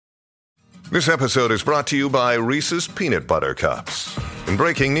This episode is brought to you by Reese's Peanut Butter Cups. In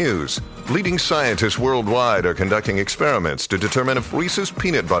breaking news, leading scientists worldwide are conducting experiments to determine if Reese's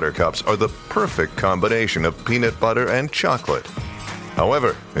Peanut Butter Cups are the perfect combination of peanut butter and chocolate.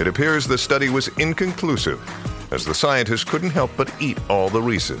 However, it appears the study was inconclusive, as the scientists couldn't help but eat all the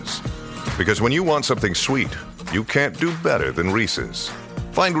Reese's. Because when you want something sweet, you can't do better than Reese's.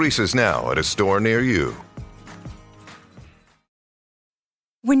 Find Reese's now at a store near you.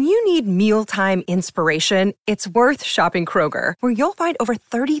 When you need mealtime inspiration, it's worth shopping Kroger, where you'll find over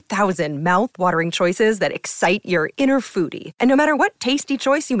 30,000 mouth-watering choices that excite your inner foodie. And no matter what tasty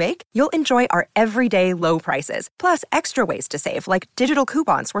choice you make, you'll enjoy our everyday low prices, plus extra ways to save, like digital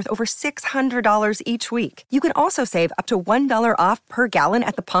coupons worth over $600 each week. You can also save up to $1 off per gallon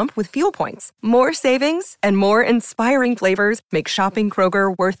at the pump with fuel points. More savings and more inspiring flavors make shopping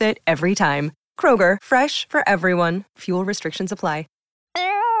Kroger worth it every time. Kroger, fresh for everyone. Fuel restrictions apply.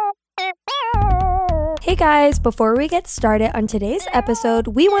 Hey guys, before we get started on today's episode,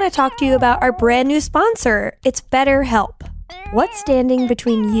 we want to talk to you about our brand new sponsor. It's BetterHelp. What's standing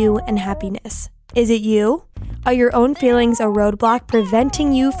between you and happiness? Is it you? Are your own feelings a roadblock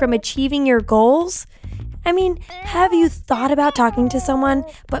preventing you from achieving your goals? I mean, have you thought about talking to someone,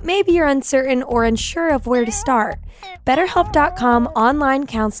 but maybe you're uncertain or unsure of where to start? BetterHelp.com online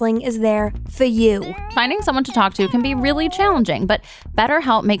counseling is there for you. Finding someone to talk to can be really challenging, but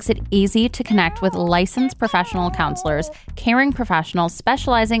BetterHelp makes it easy to connect with licensed professional counselors, caring professionals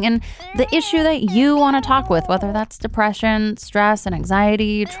specializing in the issue that you want to talk with, whether that's depression, stress and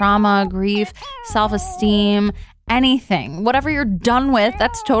anxiety, trauma, grief, self-esteem, anything, whatever you're done with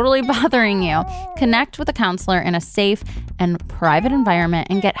that's totally bothering you. Connect with a counselor in a safe and private environment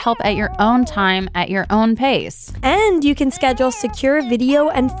and get help at your own time, at your own pace. And you can schedule secure video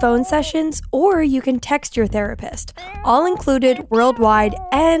and phone sessions, or you can text your therapist. All included worldwide,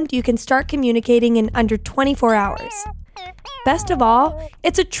 and you can start communicating in under 24 hours. Best of all,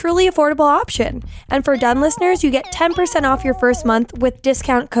 it's a truly affordable option. And for Done listeners, you get 10% off your first month with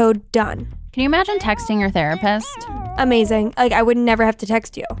discount code DONE. Can you imagine texting your therapist? Amazing. I would never have to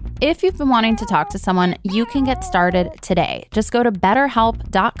text you. If you've been wanting to talk to someone, you can get started today. Just go to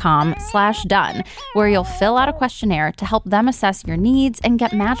betterhelp.com/done, where you'll fill out a questionnaire to help them assess your needs and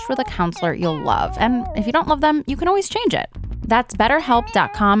get matched with a counselor you'll love. And if you don't love them, you can always change it. That's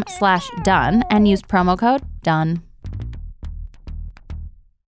betterhelp.com/done and use promo code DONE.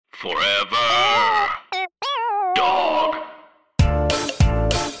 Forever Dog.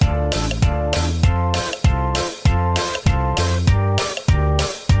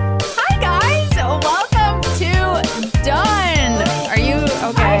 Done. Are you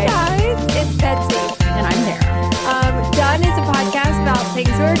okay? Hi guys, it's Betsy. And I'm Tara. Done is a podcast about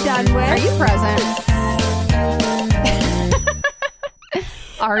things we're done with. Are you present?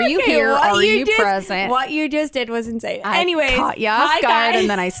 Are you here? Are you present? What you just did was insane. Anyways, caught you off guard, and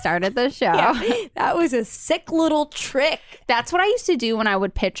then I started the show. Yeah, that was a sick little trick. That's what I used to do when I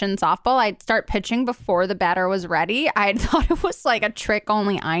would pitch in softball. I'd start pitching before the batter was ready. I thought it was like a trick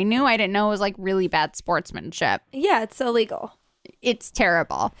only I knew. I didn't know it was like really bad sportsmanship. Yeah, it's illegal. It's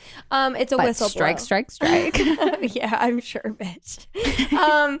terrible. It's a whistle strike, blow. strike. Yeah, I'm sure, bitch.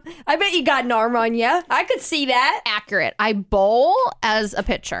 I bet you got an arm on you. I could see that. Accurate. I bowl as a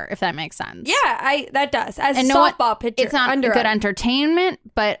pitcher, if that makes sense. Yeah, that does. As a know softball pitcher. It's not good entertainment,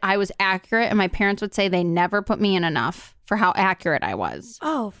 but I was accurate, and my parents would say they never put me in enough for how accurate I was.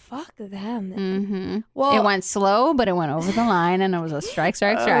 Oh, fuck them. Mm-hmm. Well, it went slow, but it went over the line, and it was a strike.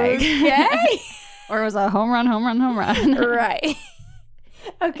 Okay. Or it was a home run. Right.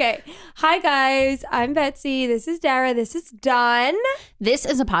 Okay. Hi, guys. I'm Betsy. This is Dara. This is Done. This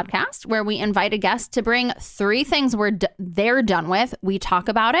is a podcast where we invite a guest to bring 3 things they're done with. We talk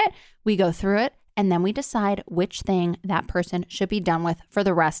about it, we go through it, and then we decide which thing that person should be done with for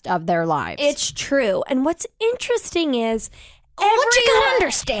the rest of their lives. It's true. And what's interesting is what you gotta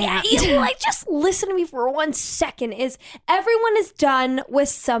understand. Just listen to me for 1 second. Is everyone is done with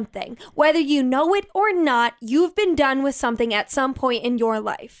something. Whether you know it or not, you've been done with something at some point in your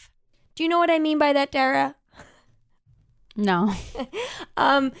life. Do you know what I mean by that, Dara? No.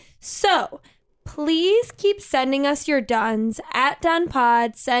 So please keep sending us your dones at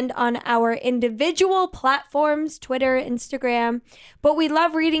DonePod. Send on our individual platforms, Twitter, Instagram. But we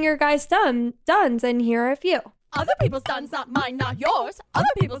love reading your guys' dones, and here are a few. Other people's done's not mine, not yours. Other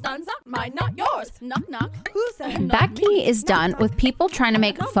people's done's not mine, not yours. Knock, knock. Who's that? Becky is done with people trying to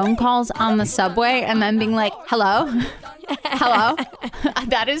make phone calls on the subway and then being like, hello? Hello?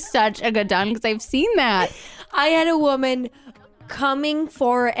 That is such a good done because I've seen that. I had a woman coming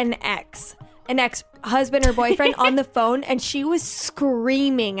for an ex. an ex-husband or boyfriend on the phone, and she was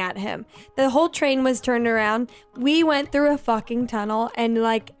screaming at him. The whole train was turned around. We went through a fucking tunnel, and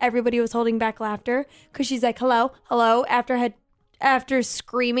like everybody was holding back laughter because she's like, hello, hello, after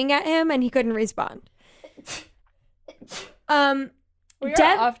screaming at him, and he couldn't respond. We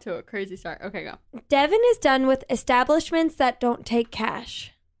are off to a crazy start. Okay, go. Devin is done with establishments that don't take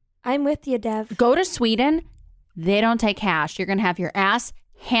cash. I'm with you, Dev. Go to Sweden. They don't take cash. You're going to have your ass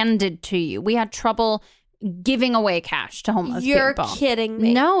handed to you. We had trouble giving away cash to homeless people. You're kidding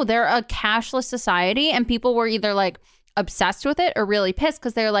me. No, they're a cashless society, and people were either like obsessed with it or really pissed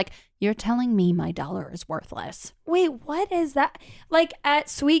because they're like, you're telling me my dollar is worthless. Wait, what is that? Like at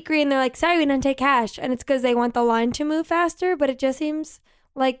Sweet Green, they're like, sorry, we don't take cash. And it's because they want the line to move faster, but it just seems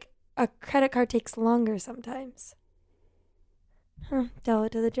like a credit card takes longer sometimes. Tell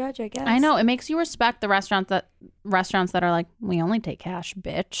it to the judge, I guess. I know. It makes you respect the restaurants that are like, we only take cash,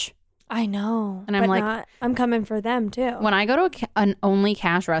 bitch. I know. And I'm like, I'm coming for them too. When I go to an only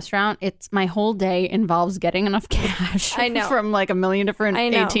cash restaurant, it's my whole day involves getting enough cash. I know. From like a million different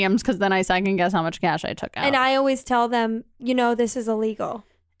ATMs because then I second guess how much cash I took out. And I always tell them, this is illegal.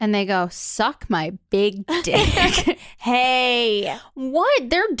 And they go, suck my big dick. Hey. What?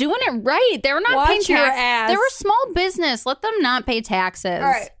 They're doing it right. They're not paying your taxes. ass. They're a small business. Let them not pay taxes. All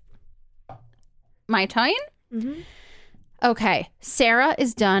right. My turn? Mm-hmm. Okay. Sarah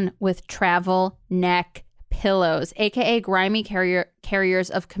is done with travel neck pillows, a.k.a. grimy carriers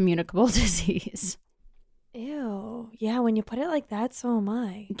of communicable disease. Ew. Yeah, when you put it like that, so am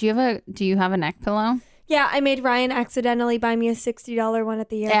I. Do you have a neck pillow? Yeah, I made Ryan accidentally buy me a $60 one at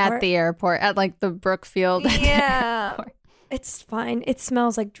the airport. At the airport, at like the Brookfield. Yeah. It's fine. It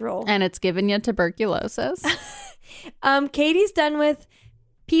smells like drool. And it's given you tuberculosis. Katie's done with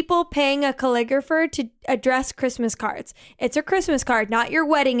people paying a calligrapher to address Christmas cards. It's a Christmas card, not your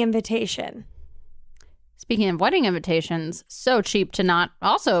wedding invitation. Speaking of wedding invitations, so cheap to not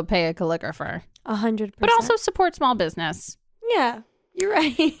also pay a calligrapher. 100%. But also support small business. Yeah. You're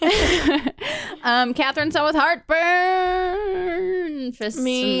right. Catherine's done with heartburn. Fists in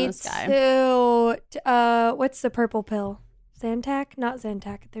the sky. Too. What's the purple pill? Zantac? Not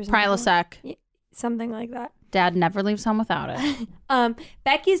Zantac. There's Prilosec. Something like that. Dad never leaves home without it.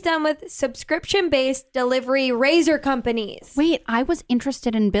 Becky's done with subscription-based delivery razor companies. Wait, I was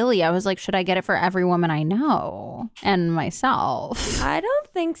interested in Billy. I was like, should I get it for every woman I know and myself? I don't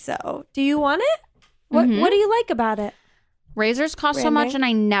think so. Do you want it? What do you like about it? Razors cost so much and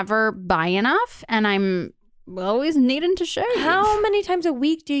I never buy enough, and I'm always needing to shave. How many times a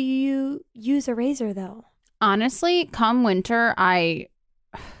week do you use a razor though? Honestly, come winter, I'll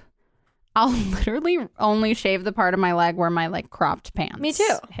literally only shave the part of my leg where my like cropped pants Me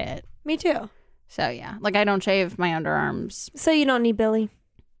too. hit. Me too. So yeah, like I don't shave my underarms. So you don't need Billy?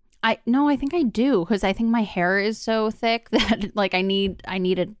 I think I do, because I think my hair is so thick that like I need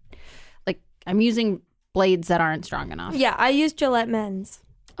a, like I'm using blades that aren't strong enough. Yeah, I use Gillette Men's.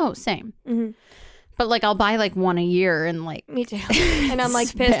 Oh, same. Mm-hmm. But like I'll buy like one a year and like me too. And I'm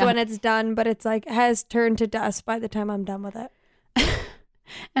like pissed when it's done, but it's like has turned to dust by the time I'm done with it.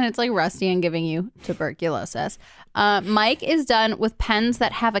 And it's like rusty and giving you tuberculosis. Mike is done with pens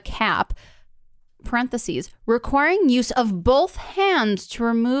that have a cap, parentheses, requiring use of both hands to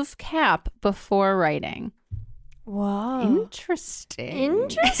remove cap before writing. Wow. Interesting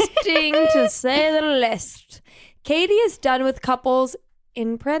to say the least. Katie is done with couples,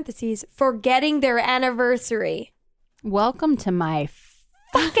 in parentheses, forgetting their anniversary. Welcome to my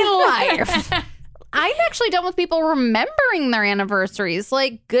fucking life. I'm actually done with people remembering their anniversaries.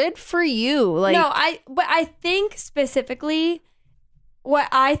 Like, good for you. Like, no, but I think specifically what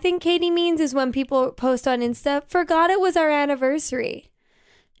I think Katie means is when people post on Insta, forgot it was our anniversary.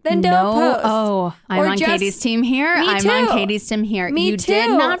 Then don't post. Oh, I'm on Katie's team here. I'm on Katie's team here. You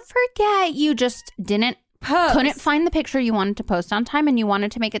did not forget. You just didn't couldn't find the picture you wanted to post on time, and you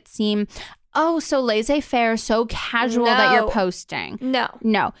wanted to make it seem so laissez-faire, so casual that you're posting.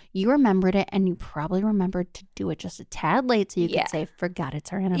 No, you remembered it, and you probably remembered to do it just a tad late so you could say, forgot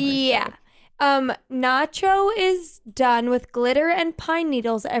it's our anniversary. Yeah. Nacho is done with glitter and pine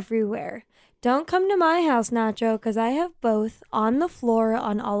needles everywhere. Don't come to my house, Nacho, because I have both on the floor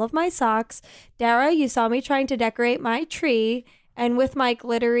on all of my socks. Dara, you saw me trying to decorate my tree, and with my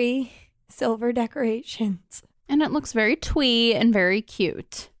glittery silver decorations. And it looks very twee and very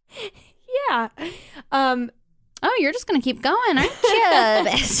cute. Yeah. Oh, you're just going to keep going, aren't you,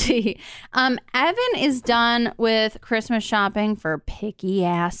 Bessie? Evan is done with Christmas shopping for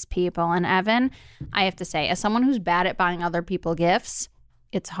picky-ass people. And Evan, I have to say, as someone who's bad at buying other people gifts,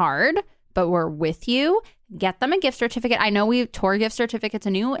 it's hard but we're with you. Get them a gift certificate. I know Tor gift certificate's a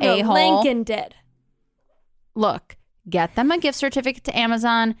new No, a-hole. Lincoln did. Look, get them a gift certificate to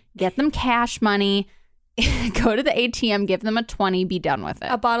Amazon. Get them cash money. Go to the ATM. Give them a 20. Be done with it.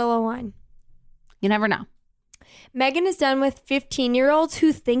 A bottle of wine. You never know. Megan is done with 15-year-olds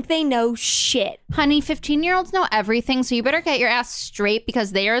who think they know shit. Honey, 15-year-olds know everything, so you better get your ass straight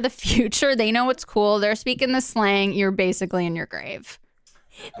because they are the future. They know what's cool. They're speaking the slang. You're basically in your grave.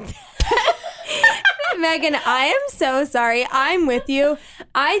 Megan, I am so sorry. I'm with you.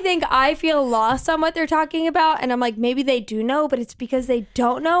 I think I feel lost on what they're talking about, and I'm like, maybe they do know, but it's because they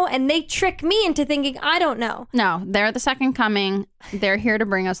don't know, and they trick me into thinking I don't know. No, they're the second coming. They're here to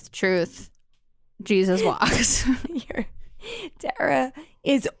bring us the truth. Jesus walks. Dara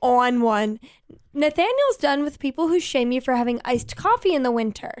is on one. Nathaniel's done with people who shame you for having iced coffee in the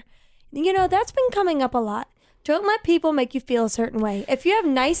winter. You know, that's been coming up a lot. Don't let people make you feel a certain way. If you have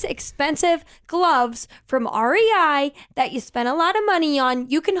nice, expensive gloves from REI that you spent a lot of money on,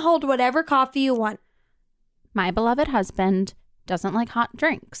 you can hold whatever coffee you want. My beloved husband doesn't like hot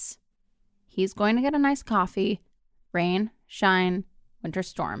drinks. He's going to get a nice coffee. Rain, shine, winter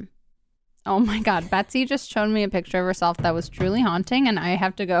storm. Oh my God, Betsy just showed me a picture of herself that was truly haunting, and I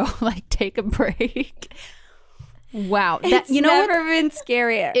have to go take a break. Wow. It's never been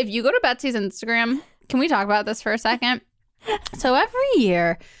scarier. If you go to Betsy's Instagram, can we talk about this for a second? So every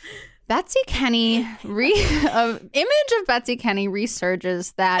year, Betsy Kenny, image of Betsy Kenny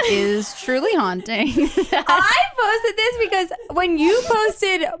resurges that is truly haunting. I posted this because when you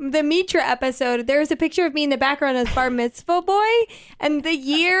posted the Mitra episode, there was a picture of me in the background as Bar Mitzvah Boy, and the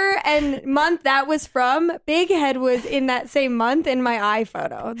year and month that was from, Big Head was in that same month in my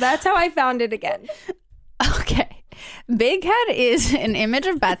iPhoto. That's how I found it again. Okay. Big Head is an image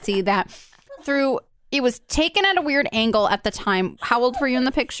of Betsy that it was taken at a weird angle at the time. How old were you in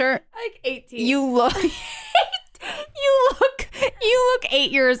the picture? Like 18. You look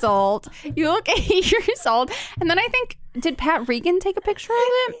 8 years old. You look 8 years old. And then I think, did Pat Regan take a picture of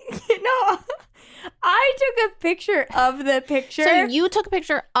it? No. I took a picture of the picture. So you took a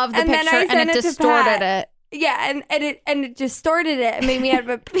picture of the and picture and it distorted it. Yeah, and it distorted it and made me have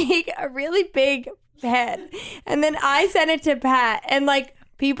a really big head. And then I sent it to Pat, and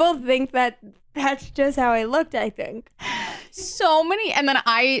people think that that's just how I looked, I think. So many. And then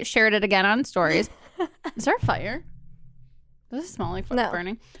I shared it again on stories. Is there a fire? Does it smell like food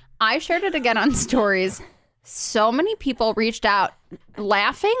burning? I shared it again on stories. So many people reached out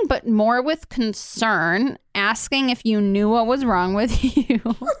laughing, but more with concern, asking if you knew what was wrong with you.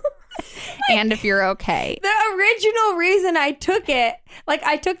 And if you're okay. The original reason I took it,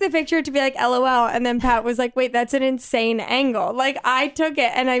 I took the picture to be like, LOL. And then Pat was like, wait, that's an insane angle. I took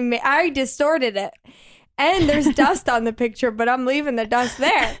it and I distorted it. And there's dust on the picture, but I'm leaving the dust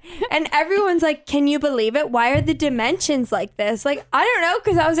there. And everyone's like, can you believe it? Why are the dimensions like this? I don't know,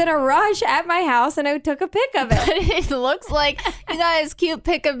 because I was in a rush at my house and I took a pic of it. It looks like you guys, cute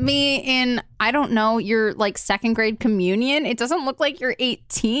pic of me in, I don't know, your second grade communion. It doesn't look like you're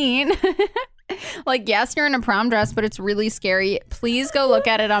 18. Yes, you're in a prom dress, but it's really scary. Please go look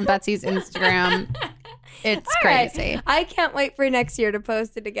at it on Betsy's Instagram. It's crazy. Right. I can't wait for next year to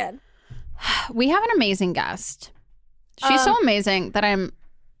post it again. We have an amazing guest. She's so amazing that I'm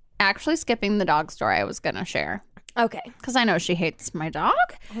actually skipping the dog story I was going to share. Okay. Because I know she hates my dog.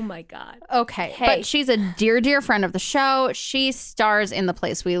 Oh, my God. Okay. Hey. But she's a dear, dear friend of the show. She stars in The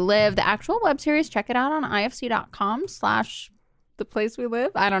Place We Live, the actual web series. Check it out on ifc.com/The Place We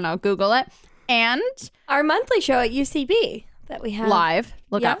Live. I don't know. Google it. And our monthly show at UCB that we have. Live.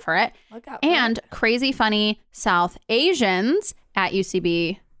 Look out for it. Look out for and Crazy Funny South Asians at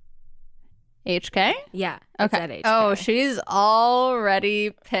UCB. HK? Yeah. Okay. At HK. Oh, she's already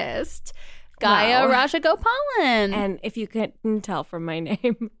pissed. Gaia Rajagopalan. And if you couldn't tell from my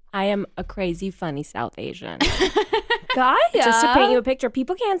name, I am a crazy funny South Asian. Gaia. Just to paint you a picture.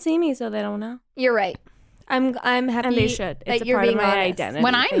 People can't see me, so they don't know. You're right. I'm happy. And they should. It's that a you're part of being my honest. identity.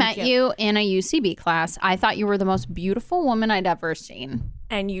 When I Thank met you in a UCB class, I thought you were the most beautiful woman I'd ever seen.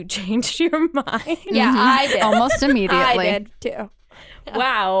 And you changed your mind. Yeah, I did. Almost immediately. I did too.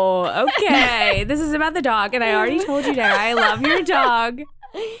 Wow. Okay. This is about the dog, and I already told you that I love your dog.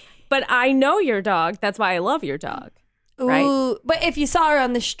 But I know your dog. That's why I love your dog. Right? Ooh, but if you saw her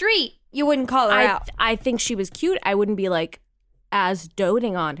on the street, you wouldn't call her out. I think she was cute. I wouldn't be as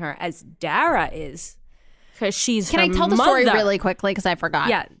doting on her as Dara is. Because she's Can I tell the story really quickly? Because I forgot.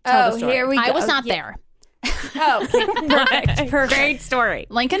 Yeah. Tell the story. Here we go. I was not there. Oh, okay. Perfect. Great story.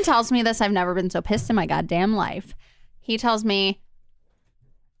 Lincoln tells me this. I've never been so pissed in my goddamn life. He tells me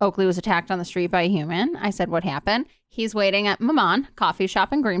Oakley was attacked on the street by a human. I said, what happened? He's waiting at Maman coffee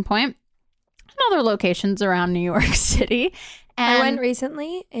shop in Greenpoint. and other locations around New York City. And I went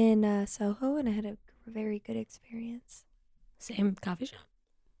recently in Soho, and I had a very good experience. Same coffee shop?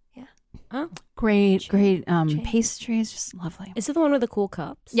 Yeah. Oh. great pastries, just lovely. Is it the one with the cool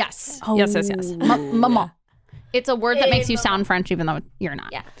cups? Yes. Oh. Yes. Maman. It's a word that makes you sound French even though you're not.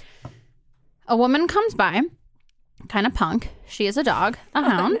 Yeah. A woman comes by, kind of punk. She is a dog, a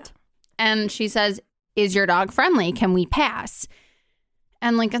hound. And she says, "Is your dog friendly? Can we pass?"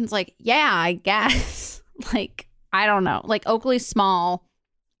 And Lincoln's like, "Yeah, I guess." Like, I don't know. Like, Oakley's small.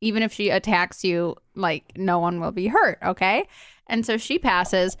 Even if she attacks you, like, no one will be hurt, okay? And so she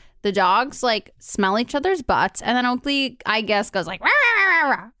passes. The dogs, like, smell each other's butts. And then Oakley, I guess, goes like, rah, rah, rah,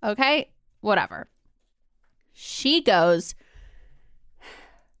 rah, okay? Whatever. She goes,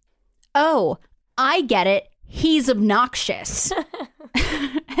 "Oh, I get it. He's obnoxious."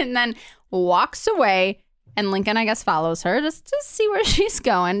 And then walks away. And Lincoln, I guess, follows her just to see where she's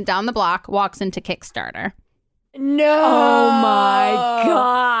going. Down the block, walks into Kickstarter. No. Oh my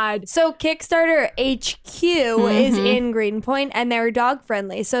God. So Kickstarter HQ is in Greenpoint, and they're dog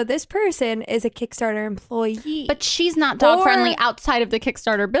friendly. So this person is a Kickstarter employee. But she's not dog Or- friendly outside of the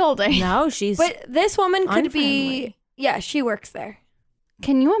Kickstarter building. No, she's. But this woman could Unfriendly. be, yeah, she works there.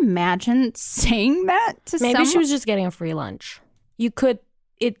 Can you imagine saying that to maybe someone? she was just getting a free lunch. You could.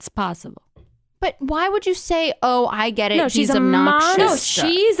 It's possible. But why would you say, "Oh, I get it. No, he's she's a obnoxious"? No, monster.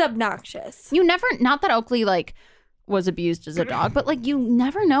 she's obnoxious. You never. Not that Oakley like was abused as a dog, but like you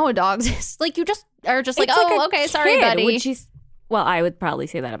never know a dog's like you just are just like, It's "Oh, a okay, sorry, kid, buddy." Which is, well, I would probably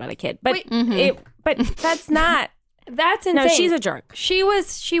say that about a kid, but Wait, but that's not. That's insane. No, she's a jerk. She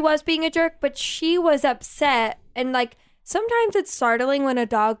was being a jerk, but she was upset. And like sometimes it's startling when a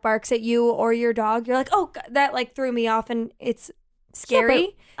dog barks at you or your dog. You're like, "Oh, God," that like threw me off, and it's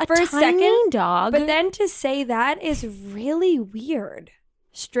scary Yeah, for a tiny second. dog. But then to say that is really weird,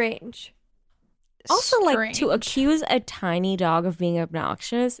 strange. also, like to Strange. accuse a tiny dog of being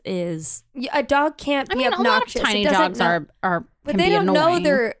obnoxious is A dog can't I be mean, a lot of obnoxious. tiny It doesn't dogs know- are but can they be don't know annoying.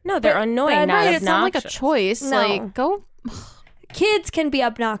 they're they're annoying, but not right, It's not like a obnoxious. choice. No. Like go. kids can be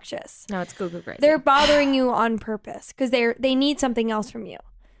obnoxious. No, it's cuckoo crazy. They're bothering you on purpose because they need something else from you.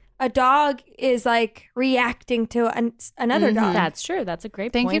 A dog is like reacting to another dog. That's true. That's a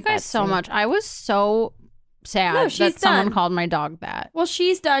great Thank point. you guys so Betsy. much. I was so sad No, that she's someone done. called my dog that. Well,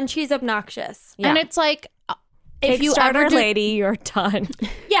 she's done. She's obnoxious. Yeah. And it's like, if you ever Kickstarter do, lady, you're done.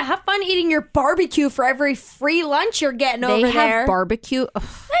 Yeah, have fun eating your barbecue for every free lunch you're getting they over have there. barbecue. Ugh.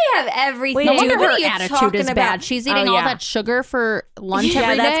 They have everything. No Wait, wonder Dude, her What are you attitude talking is about? bad. She's eating Oh, all yeah. that sugar for lunch Yeah,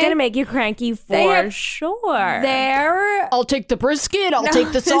 every day. that's gonna make you cranky They for have- sure. They're I'll take the brisket. I'll No, take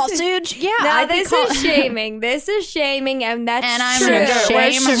the this is- sausage. Yeah, now I'd be this call- is shaming. This is shaming, and that's and I'm true. gonna Sugar.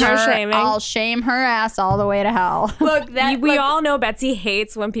 We're shame sugar her. shaming. I'll shame her ass all the way to hell. Look, that we look, all know Betsy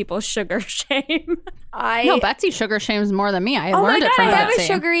hates when people sugar shame. I No, Betsy sugar shames more than me. I oh my learned god, it from I have Betsy. a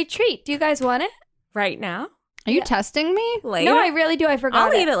sugary treat. Do you guys want it? Right now? Are you testing me? Later? No, I really do. I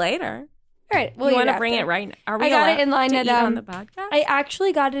forgot I'll eat it later. All right, we'll you want to bring it right now? Are we I got allowed it in line to at eat on the podcast? I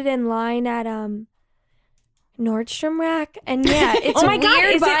actually got it in line at Nordstrom Rack, and yeah, it's Oh my God,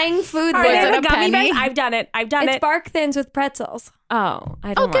 weird is it- buying food Are there. there it the a gummy penny? bears? I've done it. I've done It's it. Bark Thins with pretzels. Oh,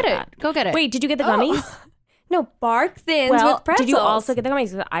 I Oh, don't get want it. that. Go get it. Wait, did you get the gummies? No, Bark Thins well, with pretzels. did you also get the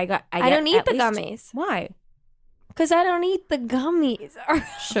gummies? I I don't get eat at the least- gummies. Why? Because I don't eat the gummies.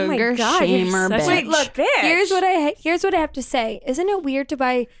 Sugar God, you're shamer such bitch. a- Wait, look. bitch. Here's what I have to say. Isn't it weird to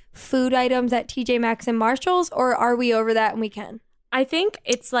buy food items at TJ Maxx and Marshalls, or are we over that and we can? I think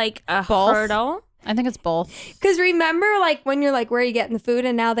it's like a Both. hurdle. I think it's both. Because remember, like when you're like, where are you getting the food,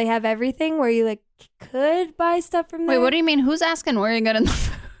 and now they have everything, where you like could buy stuff from there. Wait, what do you mean? Who's asking where you getting the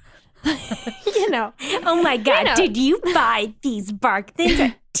food? you know? Oh my God, know. did you buy these Bark things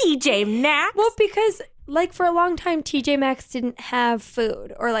at TJ Maxx? Well, because like for a long time, TJ Maxx didn't have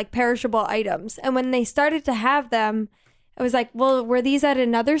food or like perishable items, and when they started to have them, I was like, well, were these at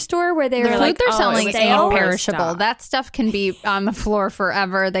another store where they The were food like, they're oh, selling it's ain't stale? perishable. Stop. That stuff can be on the floor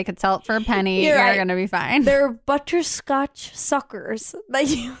forever. They could sell it for a penny. You're You're right. gonna be fine. they're butterscotch suckers that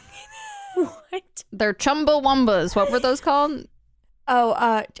you. What? They're chumbawambas. What were those called?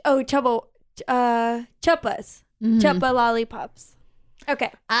 Chuppas, Chuppa lollipops.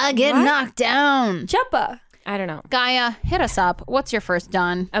 Okay, I get What? knocked down. Chuppa. I don't know. Gaia, hit us up. What's your first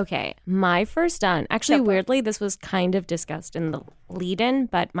done? Okay, my first done. Actually, Chopper. weirdly, this was kind of discussed in the lead-in,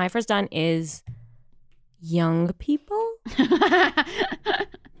 but my first done is young people.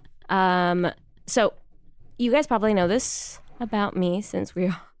 So you guys probably know this about me since we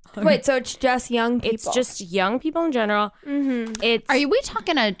are. Wait, so it's just young people? It's just young people in general. Mm-hmm. It's Are we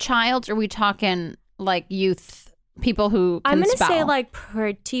talking a child or are we talking like youth people who can I'm going to spell. say like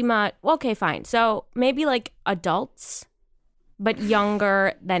pretty much. Okay, fine. So maybe like adults, but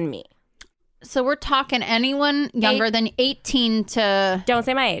younger than me. So we're talking anyone younger than 18 to... Don't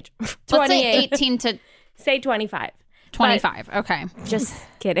say my age. Let's 28. say 18 to Say 25. 25. Okay. Just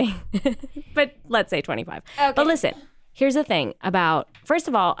kidding. But let's say 25. Okay. But listen, here's the thing about, first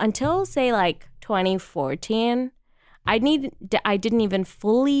of all, until say like 2014, I didn't even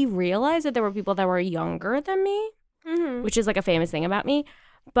fully realize that there were people that were younger than me, which is like a famous thing about me.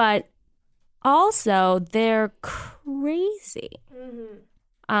 But also, they're crazy.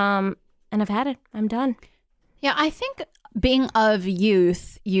 And I've had it. I'm done. Yeah, I think being of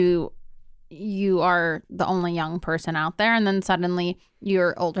youth, you are the only young person out there, and then suddenly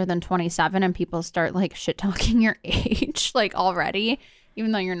you're older than 27 and people start like shit talking your age like already,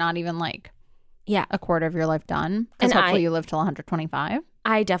 even though you're not even like a quarter of your life done, because hopefully you live till 125.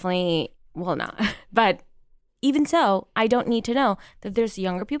 I definitely will not. But even so, I don't need to know that there's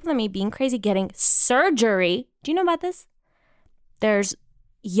younger people than me being crazy getting surgery. Do you know about this? There's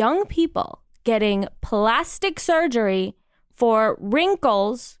young people getting plastic surgery for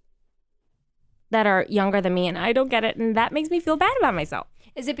wrinkles that are younger than me, and I don't get it, and that makes me feel bad about myself.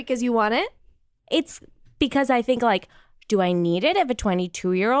 Is it because you want it? It's because I think, like, do I need it if a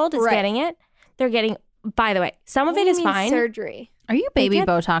 22-year-old is getting it? They're getting, by the way, some of it is fine. Surgery. Are you baby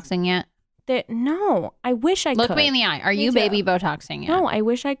Botoxing yet? No, I wish I could. Look me in the eye. Are you baby Botoxing yet? No, I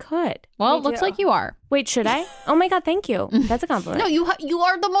wish I could. Well, it looks like you are. Wait, should I? Oh my God, thank you. That's a compliment. No, you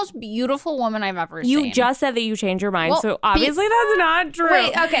are the most beautiful woman I've ever seen. You just said that you changed your mind, Well, so obviously that's not true.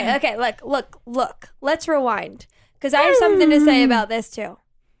 Wait, okay. Look. Let's rewind. Because I have something to say about this too.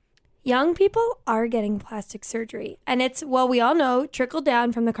 Young people are getting plastic surgery. And it's, well, we all know, trickled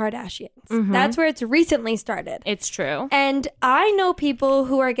down from the Kardashians. That's where it's recently started. It's true. And I know people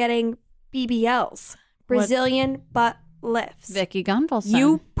who are getting BBLs, Brazilian butt lifts. Vicky Gunvalson.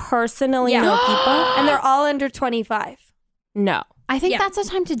 You personally know people? And they're all under 25. No. I think that's the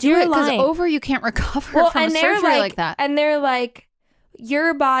time to do You're it, because lying. over you can't recover from a surgery like that. And they're like,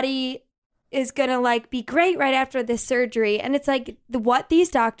 your body is going to like be great right after this surgery. And it's like, what these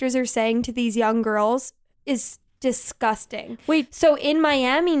doctors are saying to these young girls is disgusting. Wait. So in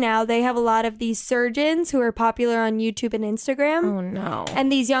Miami now, they have a lot of these surgeons who are popular on YouTube and Instagram. Oh, no.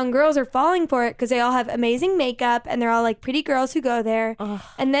 And these young girls are falling for it because they all have amazing makeup and they're all like pretty girls who go there. Ugh.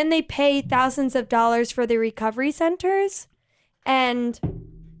 And then they pay thousands of dollars for the recovery centers. And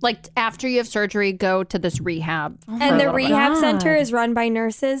Like after you have surgery, go to this rehab. and the rehab God. center is run by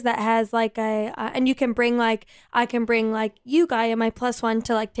nurses that has like a and you can bring like, I can bring like you guy and my plus one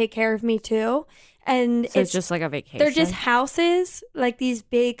to like take care of me too. And So it's just like a vacation. they're just houses, like these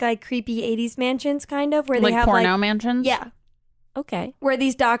big like creepy 80s mansions kind of, where Like they have porno like mansions? yeah, Okay. where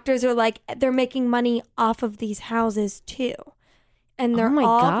these doctors are like, they're making money off of these houses too. And they're Oh my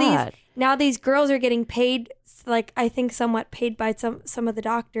all God. these, now these girls are getting paid, like I think somewhat paid by some of the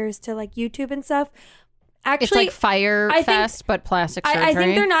doctors to like YouTube and stuff. Actually, It's like Fire I think- Fest, but plastic surgery. I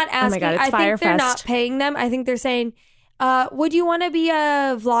think they're not asking. God, it's I think they're Firefest. not paying them. I think they're saying, would you want to be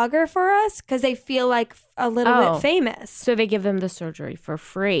a vlogger for us? Because they feel like a little Oh. bit famous. So they give them the surgery for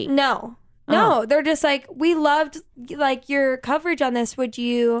free. No, they're just like, we loved like your coverage on this. Would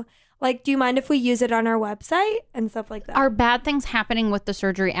you like, do you mind if we use it on our website and stuff like that? Are bad things happening with the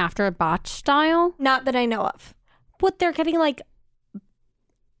surgery after a botch style? Not that I know of. But they're getting like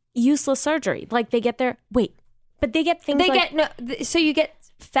useless surgery. Like they get their, but they get things They like, so you get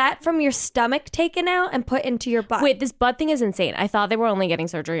fat from your stomach taken out and put into your butt. wait, this butt thing is insane. I thought they were only getting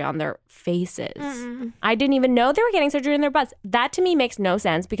surgery on their faces. I didn't even know they were getting surgery on their butts. That to me makes no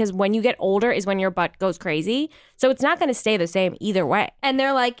sense because when you get older is when your butt goes crazy. So it's not going to stay the same either way. And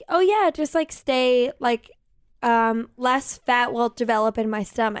they're like, oh yeah, just like stay like less fat will develop in my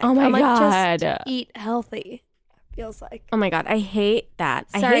stomach. Oh my I'm like, God. just eat healthy. Feels like. Oh my God, I hate that.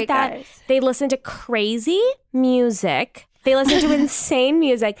 I Sorry, hate that guys. they listen to crazy music. They listen to insane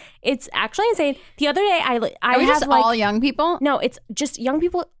music. It's actually insane. The other day, I Are we have just like all young people? no, it's just young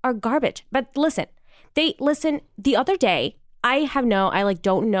people are garbage. But listen, they listen. The other day, I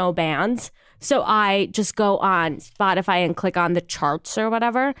don't know bands, so I just go on Spotify and click on the charts or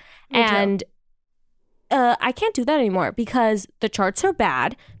whatever, and I can't do that anymore because the charts are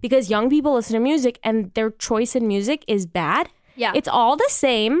bad because young people listen to music and their choice in music is bad. Yeah. It's all the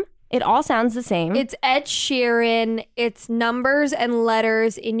same. It all sounds the same. It's Ed Sheeran. It's numbers and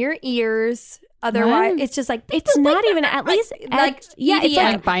letters in your ears. Otherwise, What? it's just like it's not even at least like yeah, it's EDM.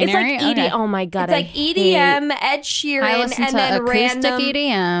 like Like binary? It's like Okay. Oh my God, it's like I hate- EDM, Ed I Sheeran, listen and to then acoustic random.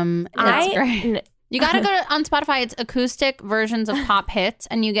 EDM. That's great. n- You got to go on Spotify. It's acoustic versions of pop hits,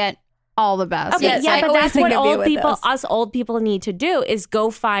 and you get all the best. Okay, Yes, yeah, I but always that's think what of you old with people, this. us old people, need to do is go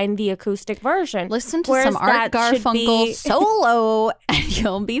find the acoustic version. Listen to Whereas some Art that should Garfunkel be- solo, and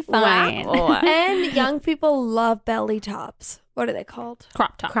you'll be fine. Wow. And young people love belly tops. What are they called?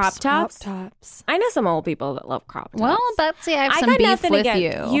 Crop tops. Crop tops. Crop tops. I know some old people that love crop tops. Well, Betsy, I have I some got beef nothing with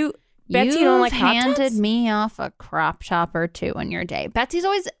against you. Betsy, you don't like crop handed tops? me off a crop top or two in your day. Betsy's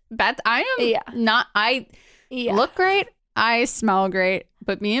always I am Yeah. not. I Yeah. look great. I smell great.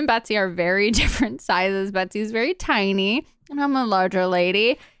 But me and Betsy are very different sizes. Betsy's very tiny, and I'm a larger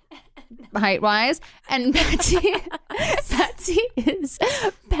lady, height wise. And Betsy is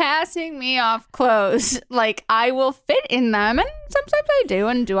passing me off clothes. Like I will fit in them, and sometimes I do.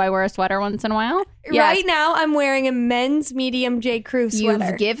 And do I wear a sweater once in a while? Right now, I'm wearing a men's medium J. Crew sweater.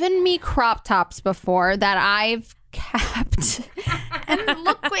 You've given me crop tops before that I've kept and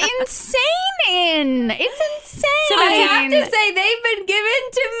look insane in. It's insane. I have to say, they've been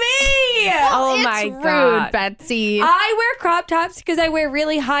given to me. Oh it's my rude, God. Betsy. I wear crop tops because I wear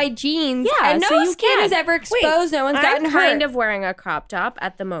really high jeans. Yeah, and no so you skin can. is ever exposed. No one's gotten I'm hurt. kind of wearing a crop top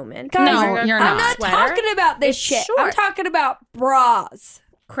at the moment. Guys, No, Wearing a you're crop I'm not sweater. talking about this It's shit. short. I'm talking about bras.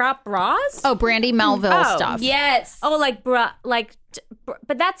 crop bras. Oh, Brandy Melville Oh, stuff. Yes. Oh, like bra,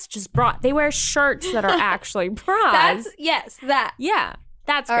 but that's just bra. They wear shirts that are actually bras. that. Yeah,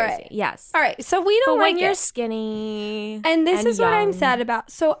 that's All crazy. right. Yes, All right, so we but don't when like you're it. skinny, And this is what I'm young- sad about.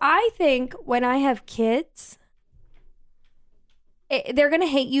 So I think when I have kids, they're going to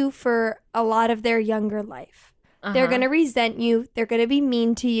hate you for a lot of their younger life. They're going to resent you. They're going to be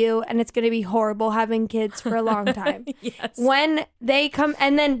mean to you. And it's going to be horrible having kids for a long time. Yes. When they come,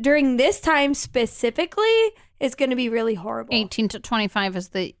 and then during this time specifically, it's going to be really horrible. 18 to 25 is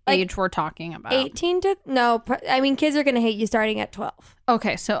the age we're talking about. 18 to, no, I mean, kids are going to hate you starting at 12.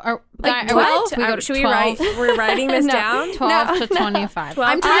 Okay, so are, Like are 12? we go to Should we 12? write? We're writing this No. down. 12 No, to 25.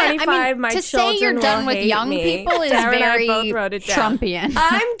 12 to 25, my to say you're children done will with hate young me. people is Tara and I very both wrote it down. Trumpian.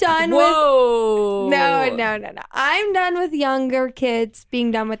 I'm done with. Whoa! No. I'm done with younger kids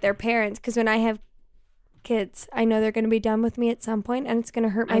being done with their parents because when I have kids, I know they're going to be done with me at some point, and it's going to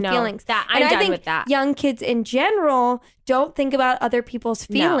hurt my I know. feelings. That- And I'm I done think with that. young kids in general don't think about other people's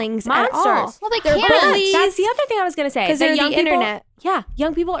feelings at all. Monsters. Well, they They're can't. bullies. That's the other thing I was going to say. 'Cause that they're the young people- internet. Yeah,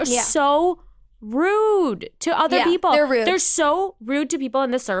 young people are Yeah. so rude to other Yeah, people. they're rude. They're so rude to people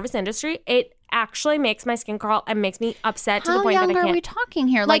in the service industry. It actually makes my skin crawl and makes me upset to How the point young that I are can't. we talking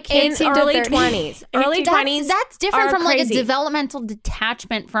here? Like in 18 to early 30. 20s. Early 20s. That's different are from like a crazy. developmental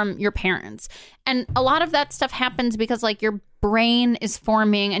detachment from your parents. And a lot of that stuff happens because like your brain is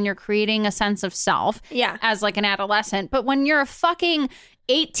forming and you're creating a sense of self Yeah. as like an adolescent. But when you're a fucking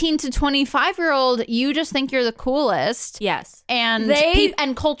 18 to 25-year-old, you just think you're the coolest. Yes. And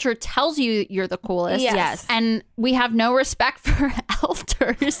and culture tells you you're the coolest. Yes. And we have no respect for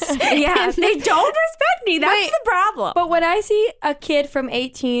elders. Yeah, they don't respect me. That's Wait, the problem. But when I see a kid from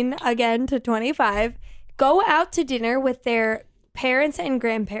 18 again to 25 go out to dinner with their parents and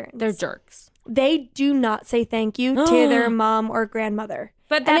grandparents, They're jerks. they do not say thank you to their mom or grandmother.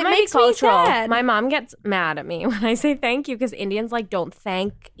 But And that it might makes be me cultural. sad. My mom gets mad at me when I say thank you because Indians like don't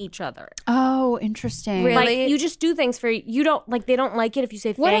thank each other. Oh, interesting. Really? Like you just do things for you don't like they don't like it if you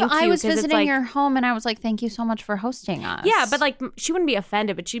say What thank if I you. was 'cause it's visiting like, your home and I was like, thank you so much for hosting us? Yeah, but like she wouldn't be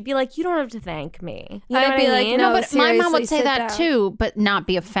offended, but she'd be like, you don't have to thank me. You know I'd what be I like, mean? no, but my mom seriously, would say sit that down. too, but not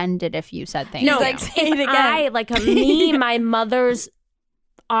be offended if you said thank No, you. like, say it if again. I me, my mother's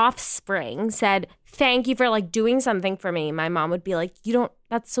offspring said thank you for like doing something for me. My mom would be like, you don't.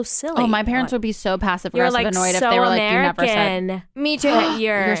 That's so silly. Oh, my parents would be so passive You're aggressive like annoyed so if they were like, you never said. American. Me too. that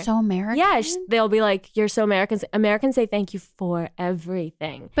You're so American. Yeah, they'll be like, you're so American. Americans say thank you for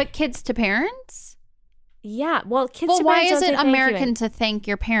everything. But kids to parents? Yeah, well, kids. Well, to why parents is don't it say thank you. American to thank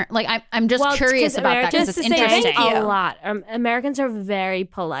your parent? Like, I'm just Well, curious 'cause about that because Americans it's just to say thank interesting. you. A lot. Americans are very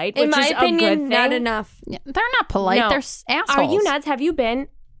polite, In which my is opinion, a good thing. not enough. Yeah, they're not polite. No. They're assholes. Are you nuts? Have you been?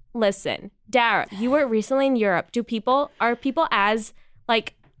 Listen, Dara, you were recently in Europe. Are people as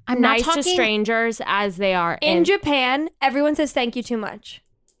like I'm not nice to talking- strangers as they are In Japan, everyone says thank you too much.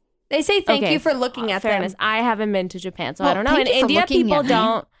 They say thank Okay, you for looking at fairness. them. I haven't been to Japan, so Well, I don't know. thank In you for India, looking people at me.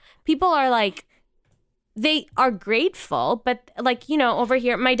 don't. People are like, they are grateful, but like over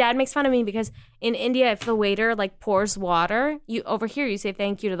here, my dad makes fun of me because in India, if the waiter like pours water, over here you say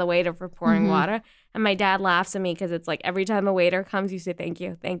thank you to the waiter for pouring Mm-hmm. water, and my dad laughs at me because it's like every time the waiter comes, you say thank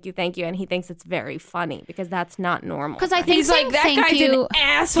you, thank you, thank you, and he thinks it's very funny because that's not normal. Because I for think He's like, that thank guy's you. an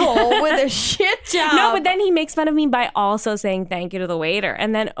asshole with a shit job. No, but then he makes fun of me by also saying thank you to the waiter.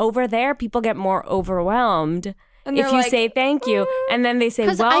 And then over there, people get more overwhelmed And if they're you like, say thank you. And then they say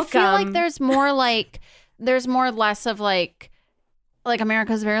Because welcome. I feel like there's more less of like like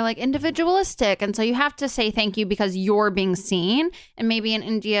America's very like individualistic, and so you have to say thank you because you're being seen. And maybe in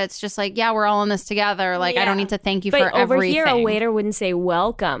India it's just like, yeah, we're all in this together, like I don't need to thank you for everything. But over here a waiter wouldn't say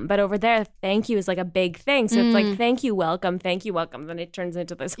welcome, but over there thank you is like a big thing. So it's like thank you, welcome, then it turns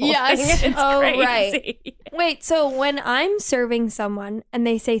into this whole thing. It's crazy. Right. Wait, so when I'm serving someone and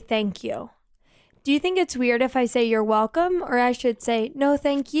they say thank you, do you think it's weird if I say you're welcome, or I should say no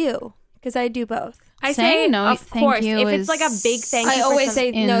thank you? Because I do both. I say no, of course. If it's like a big thank you, I always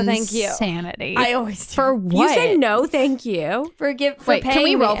say no, thank you. Insanity. I always do. For what? You say no, thank you. For Wait, paying can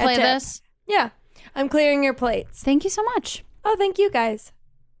we me role a play tip. this? Yeah, I'm clearing your plates. Thank you so much. Oh, thank you guys.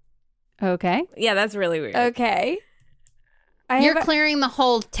 Okay. Yeah, that's really weird. Okay. You're clearing the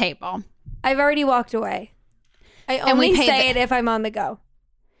whole table. I've already walked away. I And only we paid say it if I'm on the go.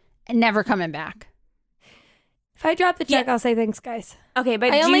 And never coming back. If I drop the check, I'll say thanks, guys. Okay,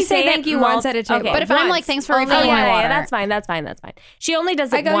 but I do only you say thank you once at a table. Okay, But if I'm like, thanks for refilling my water. That's fine. She only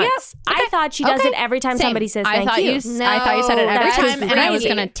does it I go, once. yeah, I thought she does it every time Same. somebody says I thank thought you. I thought you said it every that's time, and I was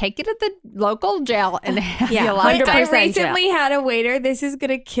crazy. going to take it at the local jail and have Yeah, you locked 100%. up. I 100% recently had a waiter. This is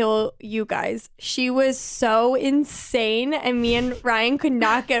gonna kill you guys. She was so insane, and me and Ryan could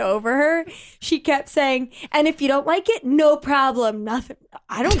not get over her. She kept saying, "And if you don't like it, no problem, nothing.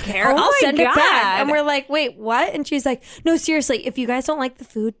 I don't care. Oh I'll my send it God. back." And we're like, "Wait, what?" And she's like, "No, seriously. If you guys don't like the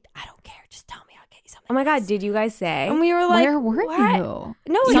food, I don't care. Just tell me. I'll get you something." Oh my God, did you guys say? And we were like, Where were what? you?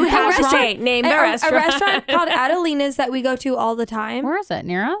 No, You we have to restaurant. say, name the restaurant. A restaurant called Adelina's that we go to all the time Where is it?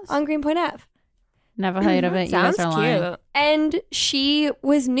 Near us? on Greenpoint Ave. Never heard of it. You guys Sounds are lying. cute. And she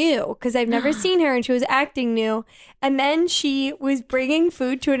was new because I've never seen her, and she was acting new. And then she was bringing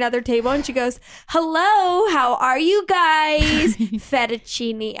food to another table, and she goes, "Hello, how are you guys?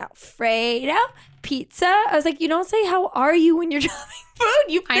 Fettuccine Alfredo, pizza." I was like, "You don't say how are you when you're dropping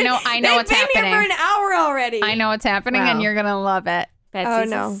food. I know they've what's been happening. here for an hour already." I know what's happening, and Wow. you're going to love it.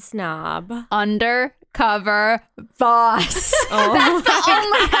 Betsy's no. a snob. Undercover boss. That's the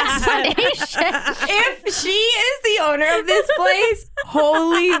only explanation. If she is the owner of this place,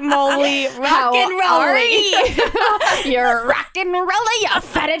 holy moly, rock and rolling. You're rock and rolling, your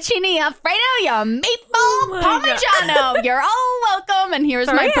fettuccine Alfredo, your maple parmigiano. You're all welcome. And here's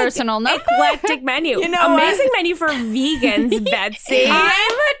my personal note. Eclectic menu. You know Amazing what? menu for vegans, Betsy.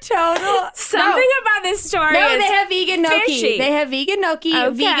 I'm a total Something about this story No, is they have vegan gnocchi. fishy. They have vegan gnocchi, Okay.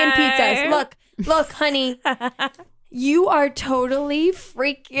 vegan pizzas. Look, honey. You are totally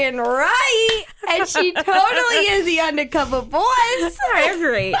freaking right. And she totally is the undercover boss.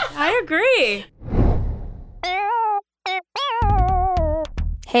 I agree.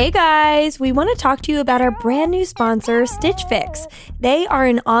 Hey guys, we want to talk to you about our brand new sponsor, Stitch Fix. They are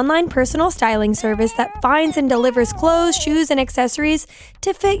an online personal styling service that finds and delivers clothes, shoes, and accessories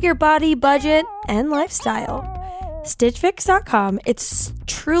to fit your body, budget, and lifestyle. StitchFix.com, it's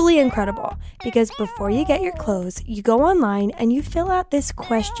truly incredible because before you get your clothes, you go online and you fill out this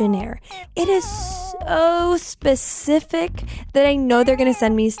questionnaire. It is so specific that I know they're going to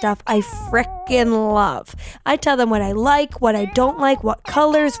send me stuff I frickin' love. I tell them what I like, what I don't like, what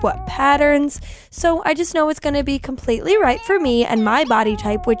colors, what patterns. So I just know it's going to be completely right for me and my body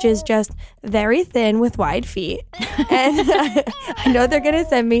type, which is just very thin with wide feet. And I know they're going to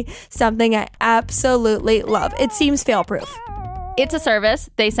send me something I absolutely love. It seems fail-proof. It's a service.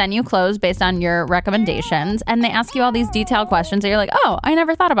 They send you clothes based on your recommendations, and they ask you all these detailed questions. And you're like, oh, I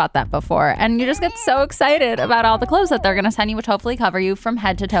never thought about that before. And you just get so excited about all the clothes that they're going to send you, which hopefully cover you from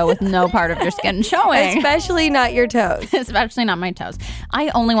head to toe with no part of your skin showing. Especially not your toes. Especially not my toes. I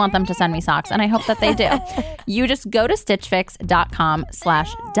only want them to send me socks, and I hope that they do. You just go to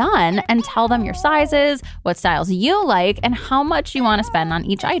stitchfix.com/done and tell them your sizes, what styles you like, and how much you want to spend on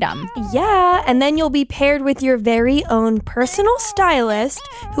each item. Yeah, and then you'll be paired with your very own personal stylist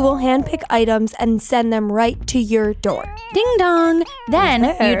who will handpick items and send them right to your door. Ding dong. Then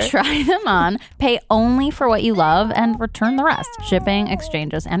There. you try them on, pay only for what you love, and return the rest. Shipping,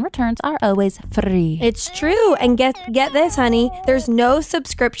 exchanges, and returns are always free. It's true, and get this, honey, there's no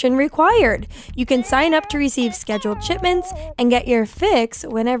subscription required. You can sign up to receive scheduled shipments and get your fix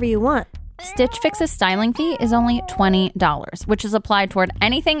whenever you want. Stitch Fix's styling fee is only $20, which is applied toward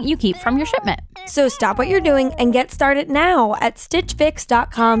anything you keep from your shipment. So stop what you're doing and get started now at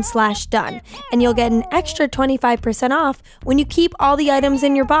stitchfix.com/done. And you'll get an extra 25% off when you keep all the items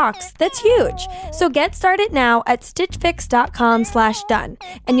in your box. That's huge. So get started now at stitchfix.com/done.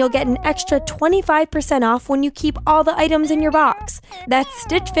 And you'll get an extra 25% off when you keep all the items in your box. That's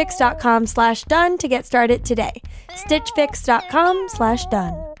stitchfix.com/done to get started today.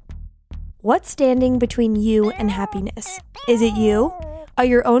 stitchfix.com/done. What's standing between you and happiness? Is it you? Are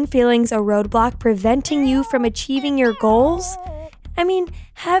your own feelings a roadblock preventing you from achieving your goals? I mean,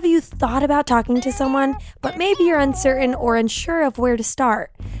 have you thought about talking to someone, but maybe you're uncertain or unsure of where to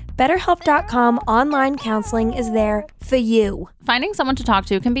start? BetterHelp.com online counseling is there for you. Finding someone to talk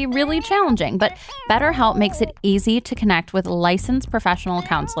to can be really challenging, but BetterHelp makes it easy to connect with licensed professional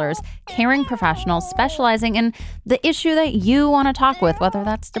counselors, caring professionals specializing in the issue that you want to talk with, whether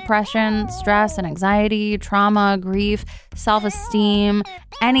that's depression, stress and anxiety, trauma, grief, self-esteem,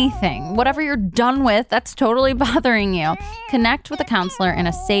 anything. Whatever you're done with that's totally bothering you. Connect with a counselor in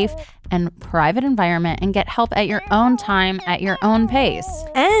a safe and private environment and get help at your own time, at your own pace.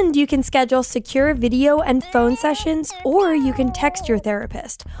 And you can schedule secure video and phone sessions, or you can text your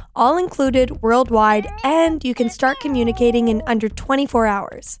therapist, all included worldwide, and you can start communicating in under 24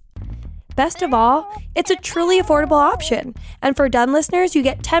 hours. Best of all, it's a truly affordable option. And for Done listeners, you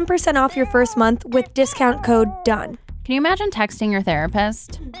get 10% off your first month with discount code DONE. Can you imagine texting your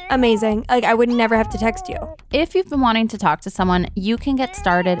therapist? Amazing. Like, I would never have to text you. If you've been wanting to talk to someone, you can get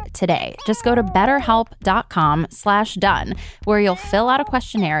started today. Just go to betterhelp.com/done, where you'll fill out a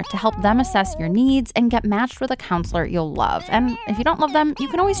questionnaire to help them assess your needs and get matched with a counselor you'll love. And if you don't love them, you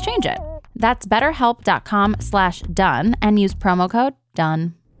can always change it. That's betterhelp.com/done and use promo code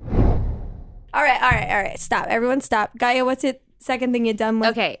DONE. All right. Stop. Everyone stop. Gaia, what's the second thing you're done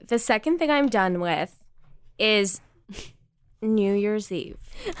with? Okay, the second thing I'm done with is New Year's Eve.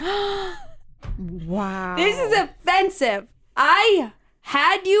 Wow. This is offensive. I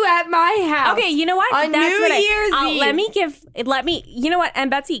had you at my house. Okay, you know what? On New Year's Eve. Let me, you know what?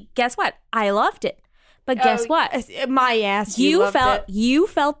 And Betsy, guess what? I loved it. But guess what? My ass. You felt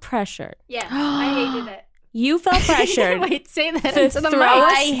pressured. Yeah, I hated it. You felt pressured. Wait, say that to into the mic.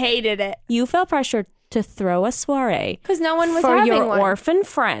 I hated it. You felt pressured to throw a soiree. Because no one was for having your one. orphan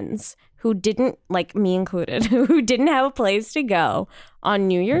friends who didn't, like me included, who didn't have a place to go on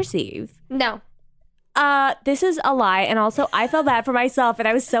New Year's Eve. No. This is a lie. And also, I felt bad for myself. And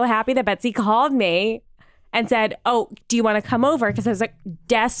I was so happy that Betsy called me and said, oh, do you want to come over? Because I was like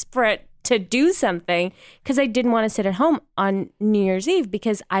desperate to do something because I didn't want to sit at home on New Year's Eve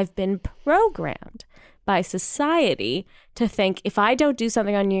because I've been programmed by society to think if I don't do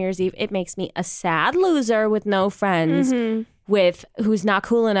something on New Year's Eve, it makes me a sad loser with no friends, with who's not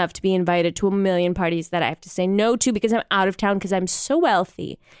cool enough to be invited to a million parties that I have to say no to because I'm out of town because I'm so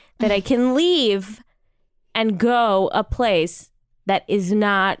wealthy that I can leave and go a place that is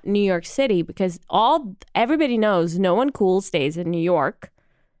not New York City because everybody knows no one cool stays in New York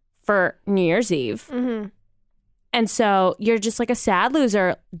for New Year's Eve. Mm-hmm. And so you're just like a sad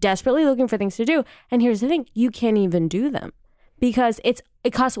loser, desperately looking for things to do. And here's the thing, you can't even do them because it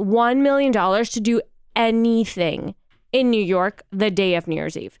costs $1 million to do anything in New York the day of New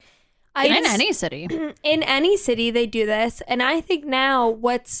Year's Eve. In any city. In any city, they do this. And I think now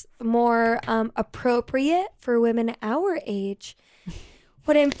what's more appropriate for women our age,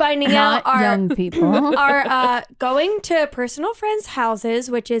 what I'm finding out are young people are going to personal friends' houses,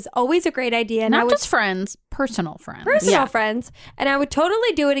 which is always a great idea. And not just friends, personal friends. Personal friends. And I would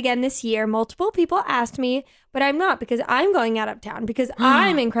totally do it again this year. Multiple people asked me, but I'm not because I'm going out of town because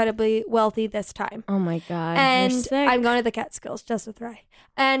I'm incredibly wealthy this time. Oh my God. And you're sick. I'm going to the Catskills just with Rai.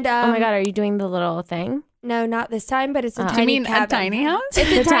 And oh my God, are you doing the little thing? No, not this time, but it's a Do you tiny mean cabin. a tiny house?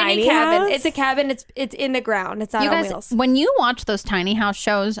 It's a tiny cabin. house? It's a cabin. It's in the ground. It's not You on guys, wheels. when you watch those tiny house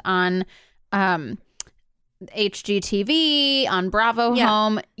shows on HGTV, on Bravo Yeah.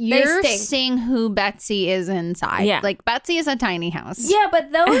 Home, you're stink. seeing who Betsy is inside. Yeah. Like, Betsy is a tiny house. Yeah,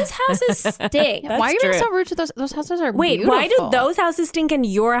 but those houses stink. Why are you being true. so rude to those? Those houses are Wait, beautiful. why do those houses stink and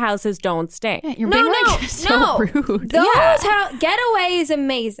your houses don't stink? Yeah, you're No, being no, like so rude. Those Getaway is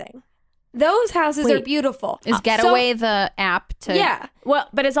amazing. Those houses are Wait. beautiful. Is Getaway the app to? Yeah. Well,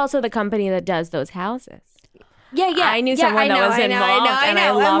 but it's also the company that does those houses. Yeah. I knew someone that was involved, and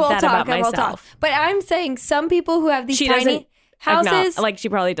I love that about myself. But I'm saying some people who have these She tiny doesn't houses, like she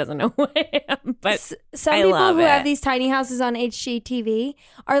probably doesn't know who I am, but some I people love who it. have these tiny houses on HGTV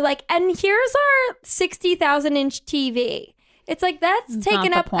are like, and here's our 60,000-inch TV. It's like that's That's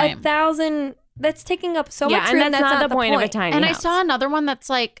taking not up the point. 1,000. That's taking up so yeah, much and room. that's not the point of a tiny And house. I saw another one that's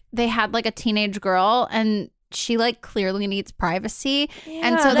like they had like a teenage girl and she like clearly needs privacy.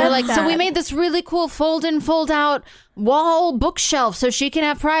 And so they're that's like, so we sad. made this really cool fold in, fold out wall bookshelf so she can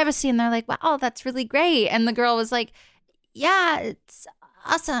have privacy. And they're like, wow, that's really great. And the girl was like, yeah, it's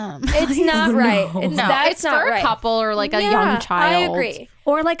awesome. It's not right. No, That's it's not for right. a couple or like a Yeah, young child. I agree.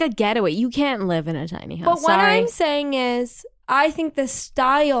 Or like a getaway. You can't live in a tiny house. But what Sorry. I'm saying is, I think the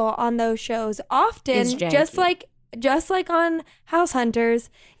style on those shows often, Is janky. just like on House Hunters,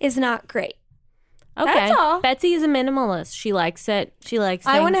 is not great. Okay. That's all. Betsy is a minimalist. She likes it. She likes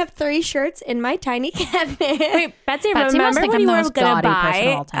I want to things. have 3 shirts in my tiny cabinet. Wait, Betsy, must remember think when I'm you the were most going to gaudy person of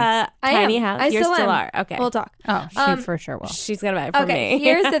buy all time. a I tiny am. house? I You still still am. are. Okay. We'll talk. Oh, she for sure will. She's going to buy it for Okay, me.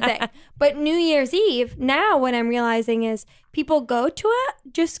 here's the thing. But New Year's Eve, now what I'm realizing is people go to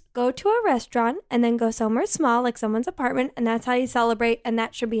a restaurant and then go somewhere small, like someone's apartment, and that's how you celebrate, and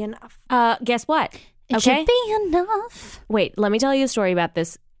that should be enough. Guess what? It should be enough. Wait, let me tell you a story about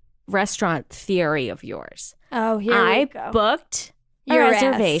this restaurant theory of yours. Oh, here I we go. booked a Your ass.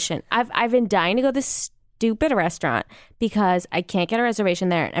 reservation. I've been dying to go to this stupid restaurant because I can't get a reservation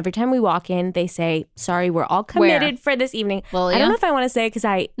there. And every time we walk in, they say, "Sorry, we're all committed for this evening." Lilia? I don't know if I want to say it because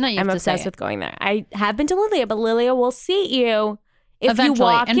No, you I'm have to say obsessed it. with going there. I have been to Lilia, but Lilia will seat you if Eventually, you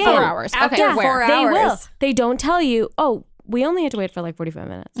walk in 4 hours. After Okay, where? 4 They hours. will. They don't tell you. Oh, we only had to wait for like 45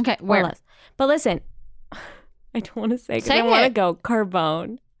 minutes. Okay, or where? less. But listen, I don't want to say because Say I want to it. go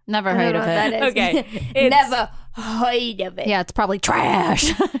Carbone. Never I don't heard know of what that it. is. Okay, it's- Never heard of it. Yeah, it's probably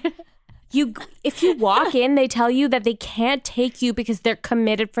trash. If you walk in, they tell you that they can't take you because they're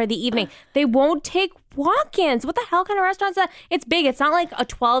committed for the evening. They won't take walk-ins. What the hell kind of restaurant is that? It's big. It's not like a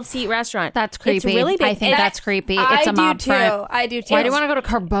 12-seat restaurant. That's creepy. It's really big. I think And that's creepy. It's a mob front. I do too. Why do you want to go to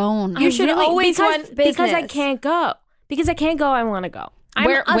Carbone? You should always want business. Because I can't go. Because I can't go, I want to go. I'm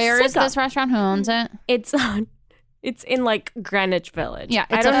Where a is sicko. this restaurant? Who owns it? It's in like Greenwich Village. Yeah,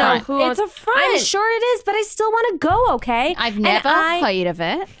 I it's don't a know front. who It's owns- a front. I'm sure it is, but I still want to go, okay? I've And never heard of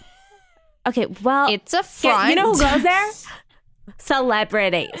it. Okay, well, It's a yeah, front. you know who goes there?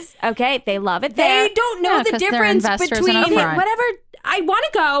 Celebrities. Okay, they love it They there. don't know Yeah, the 'cause they're difference investors in between a Okay, front. whatever. I want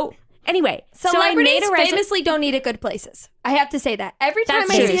to go. Anyway, celebrities. so I made a Famously don't eat at good places. I have to say that every time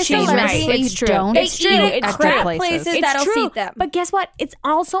That's I true. see a She's celebrity, right. It's true. Don't they It's eat true. at It's crap true. places It's that'll true. seat them. But guess what? It's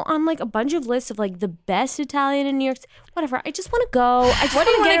also on like a bunch of lists of like the best Italian in New York. Whatever. I just want to go. I just What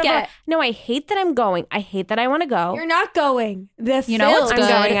do you want to get? No, I hate that I'm going. I hate that I want to go. You're not going. The You know what's I'm good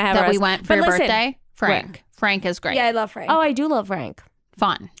going. I have a that we rest- went for But your listen, birthday? Frank. Frank is great. Yeah, I love Frank. Oh, I do love Frank.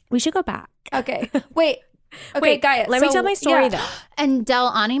 Fun. We should go back. Okay. Wait. Okay, Wait, Gaia. let me so- tell my story yeah. though. And Del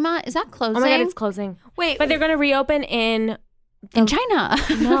Anima, is that closing? Oh my god, it's closing. Wait, But they're going to reopen in in China.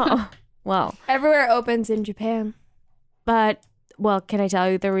 no. Well, everywhere opens in Japan. but can I tell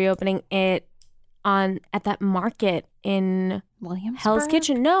you they're reopening it at that market in Williamsburg? Hell's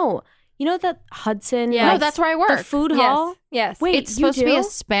Kitchen? No. You know that Hudson? Yeah. No, that's where I work. The food hall? Yes. Wait, It's you supposed to be do? a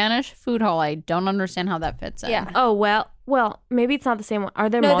Spanish food hall. I don't understand how that fits in. Yeah. Oh, well, maybe it's not the same one. Are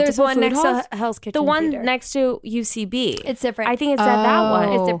there No, multiple there's one food next halls? to Hell's Kitchen. The one Theater. next to UCB. It's different. I think it's at that one.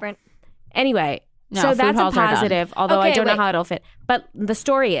 Oh. It's different. Anyway, No, so food that's a halls are done. positive, although I Okay, don't know wait. how it'll fit. But the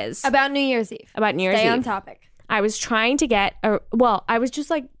story is About New Year's Eve. about New Year's Stay on Eve. topic. I was trying to get I was just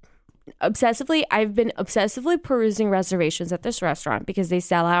like I've been obsessively perusing reservations at this restaurant because they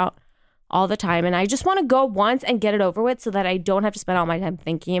sell out all the time, and I just want to go once and get it over with so that I don't have to spend all my time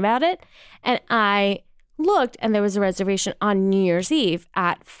thinking about it. And I looked, and there was a reservation on New Year's Eve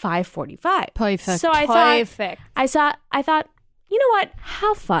at 5:45. Perfect. So I Perfect. thought, you know what?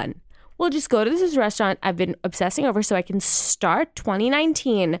 How fun. We'll just go to this restaurant I've been obsessing over so I can start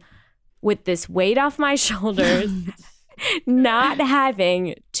 2019 with this weight off my shoulders, not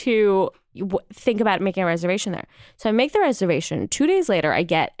having to think about making a reservation there. So I make the reservation. 2 days later, I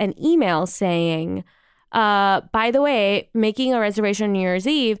get an email saying, by the way, making a reservation on New Year's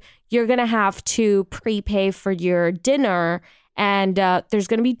Eve, you're going to have to prepay for your dinner. And there's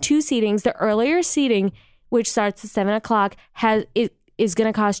going to be 2 seatings. The earlier seating, which starts at 7 o'clock, is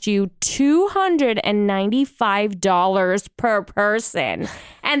going to cost you $295 per person.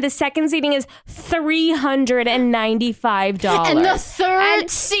 And the second seating is $395. And the third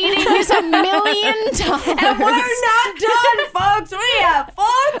seating is $1 million. And we're not done, folks. We have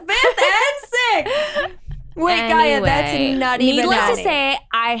 4th, 5th, and 6th. Wait, Gaia, that's not even Needless to happening. say,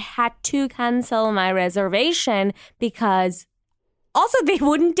 I had to cancel my reservation because also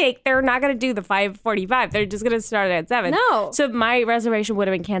they're not going to do the 5:45. They're just going to start it at 7. No. So my reservation would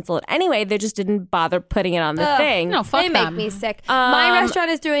have been canceled anyway. They just didn't bother putting it on the thing. No, fuck They them. make me sick. My restaurant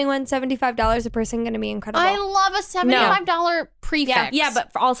is doing $175 a person. Going to be incredible. I love a $75 prefix. Yeah, but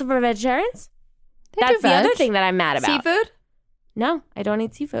also for vegetarians? They do That's the other veg. thing that I'm mad about. Seafood? No, I don't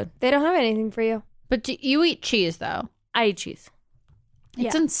eat seafood. They don't have anything for you. But do you eat cheese, though? I eat cheese.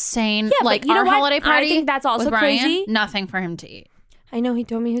 It's Yeah. insane. Yeah, but like you know our what? holiday I party think that's also with Ryan, crazy. nothing for him to eat. I know he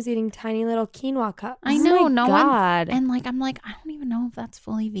told me he was eating tiny little quinoa cups. I know, my no God. one. And I'm like, I don't even know if that's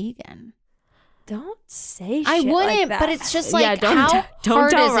fully vegan. Don't say I shit wouldn't, like that. but it's just Yeah, like, don't how hard tell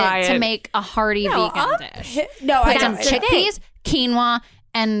is it to Ryan. make a hearty No, vegan dish? No, Put I some don't. chickpeas, quinoa,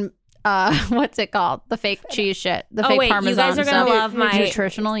 and what's it called? The fake cheese shit. The Oh, fake wait, you Parmesan. guys are gonna stuff. love my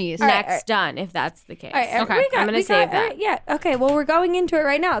nutritional yeast. Next done, if that's the case. All right, Okay. I'm gonna save that. Yeah. Okay. Well, we're going into it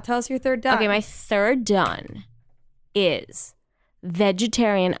right now. Tell us your third done. Okay, my third done is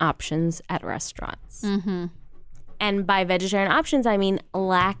vegetarian options at restaurants. Mm-hmm. And by vegetarian options, I mean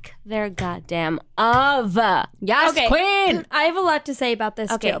lack their goddamn of. Yes, Okay. queen. I have a lot to say about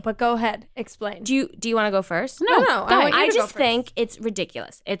this Okay. too, but go ahead. Explain. Do you want to go first? No, I want you I to go just first. think it's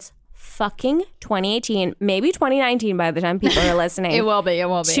ridiculous. It's fucking 2018, maybe 2019 by the time people are listening. It will be. It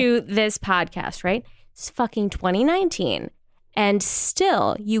will be. To this podcast, right? It's fucking 2019. And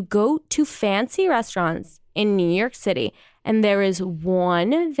still, you go to fancy restaurants in New York City, and there is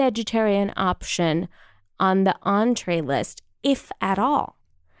one vegetarian option on the entree list, if at all.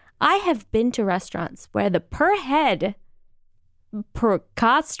 I have been to restaurants where the per head, per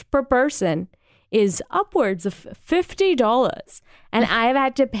cost per person is upwards of $50. And I've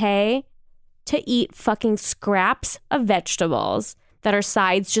had to pay to eat fucking scraps of vegetables that are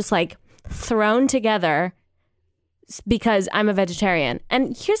sides just like thrown together because I'm a vegetarian.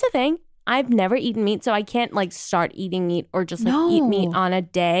 And here's the thing. I've never eaten meat, so I can't like start eating meat or just like eat meat No. on a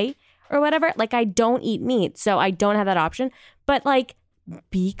day or whatever. Like I don't eat meat, so I don't have that option. But like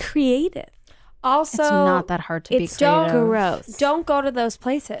be creative. Also, It's not that hard to be It's creative. gross. don't go to those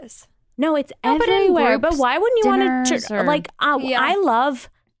places. No, it's No, but in everywhere. But groups, why wouldn't you want dinners, to or- like Yeah. I love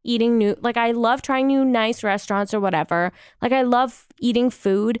eating new like I love trying new nice restaurants or whatever. Like I love eating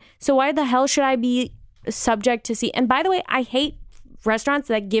food. So why the hell should I be subject to see? And by the way, I hate restaurants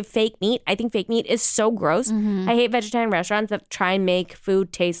that give fake meat. I think fake meat is so gross. Mm-hmm. I hate vegetarian restaurants that try and make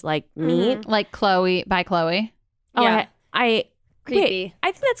food taste like meat. Like Chloe by Chloe. Oh, Yeah. I Creepy. wait,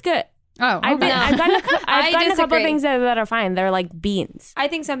 I think that's good. Oh, I've okay. gotten a couple I of disagree. things that are fine. They're like beans. I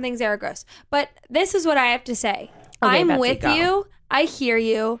think some things are gross. But this is what I have to say. Okay, I'm Betsy, with go. you. I hear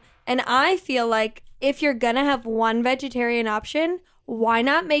you. And I feel like if you're going to have one vegetarian option, why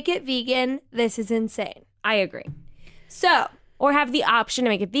not make it vegan? This is insane. I agree. So, Or have the option to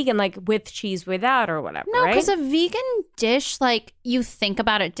make it vegan, like with cheese, without, or whatever. No, right? because a vegan dish, like you think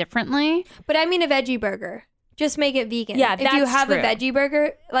about it differently. but I mean a veggie burger. Just make it vegan. Yeah, if you that's have true. a veggie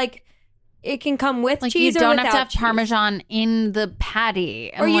burger, like it can come with Like cheese you or don't have without to have cheese. Parmesan in the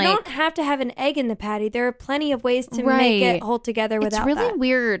patty. Or And, you like, don't have to have an egg in the patty. There are plenty of ways to make Right. it hold together It's without really that.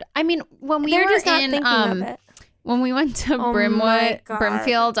 weird. I mean, when we They're were just not in thinking of it. when we went to Oh my Brimwood, God.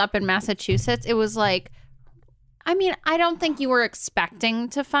 Brimfield up in Massachusetts, it was like, I mean, I don't think you were expecting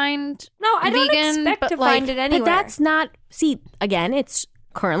to find No, I don't vegan, expect but, to like- find it anywhere. But that's not. See, again, it's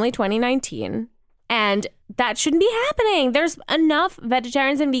currently 2019, and that shouldn't be happening. There's enough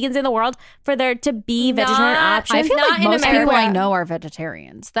vegetarians and vegans in the world for there to be vegetarian Not- options. I feel Not like in most people America. I know are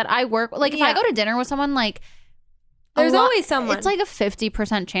vegetarians that I work with. Like if I Yeah. go to dinner with someone, like There's always someone. It's like a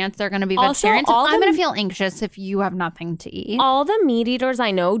 50% chance they're going to be Also, vegetarian. So all I'm the- going to feel anxious if you have nothing to eat. All the meat eaters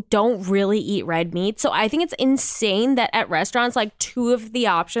I know don't really eat red meat. So I think it's insane that at restaurants, like 2 of the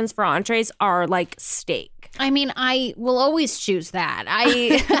options for entrees are like steak. I mean, I will always choose that.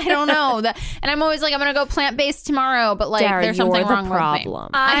 I don't know. And I'm always like, I'm going to go plant-based tomorrow, but like Dara, there's something you're the wrong problem.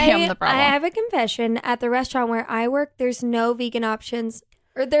 with me. I am the problem. I have a confession. At the restaurant where I work, there's no vegan options.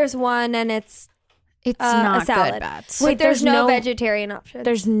 Or there's one and it's It's a not salad. good, Bats. But Wait, there's there's no no- vegetarian options.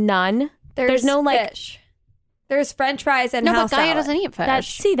 There's none. There's no like. fish. There's French fries and No, house but Gaia salad. doesn't eat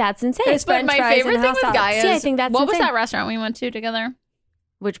fish. That's insane. There's But French my fries favorite and thing house with salad. Gaia is, See, I think that's what was insane. that restaurant we went to together?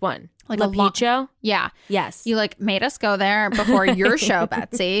 Which one? Like La a lo- Picho? Yeah. Yes. You like made us go there before your show,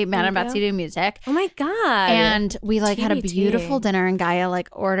 Betsy. Matt and Betsy do music. Oh my God. And we like had a TBT. beautiful dinner, and Gaia like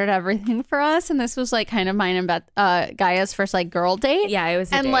ordered everything for us. And this was like kind of mine and Gaia's first like girl date. Yeah, it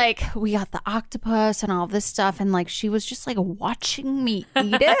was a And date. like we got the octopus and all this stuff, and like she was just like watching me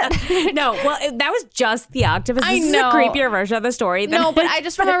eat it. no, well, that was just the octopus. I This is know. a creepier version of the story. than- No, but I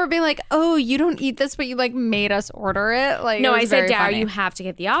just remember being like, "Oh, you don't eat this, but you like made us order it." Like, No, it I was said, very Dara, funny. you have to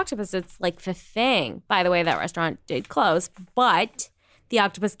get the octopus. It's like the thing. By the way, that restaurant did close, but the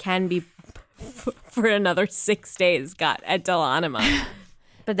octopus can be for another 6 days got at Del Anima.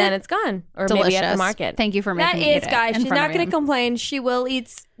 But then it's gone. Or delicious. maybe at the market. Thank you for That making me is, eat it guys. in She's front not of going you. to complain. She will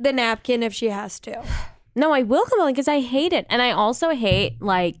eat the napkin if she has to. No, I will complain because I hate it. And I also hate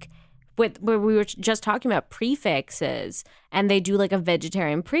like where we were just talking about prefixes and they do like a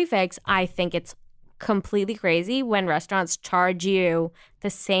vegetarian prefix. I think it's completely crazy when restaurants charge you the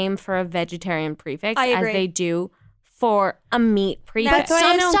same for a vegetarian prefix I as agree. they do for a meat prefix. That's why I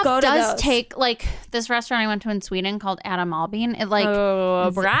Some don't stuff go to does those. take like this restaurant I went to in Sweden called Adam Albin. It like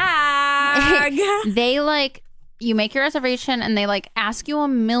Oh, brag. they like you make your reservation and they like ask you a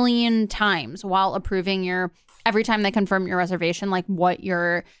million times while approving your every time they confirm your reservation, like what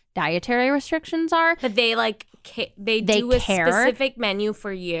your dietary restrictions are. But they like they do a specific menu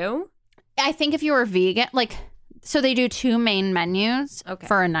for you. I think if you were vegan, like, so they do 2 main menus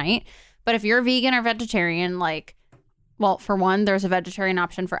for a night. But if you're vegan or vegetarian, like, well, for one, there's a vegetarian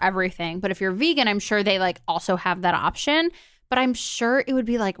option for everything. But if you're vegan, I'm sure they like also have that option. But I'm sure it would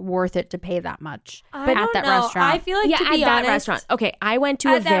be like worth it to pay that much at that restaurant. I feel like to be at honest, that restaurant. Okay, I went to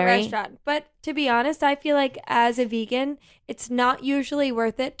a at that restaurant. But to be honest, I feel like as a vegan, it's not usually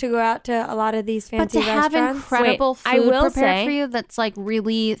worth it to go out to a lot of these fancy but to have restaurants. incredible Wait, I food will prepared say- for you that's like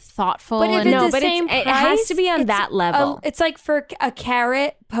really thoughtful. But if and it's the but same it has price, to be on it's that level. it's like for a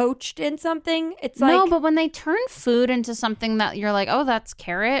carrot poached in something. It's like no, but when they turn food into something that you're like, oh, that's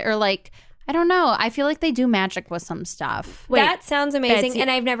carrot, or like, I don't know. I feel like they do magic with some stuff. that sounds amazing. Betsy- And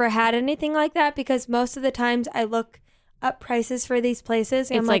I've never had anything like that because most of the times I look up prices for these places.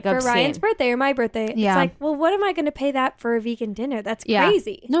 And It's I'm like, like for Ryan's obscene. birthday or my birthday. Yeah. It's like, well, what am I going to pay that for a vegan dinner? That's Yeah.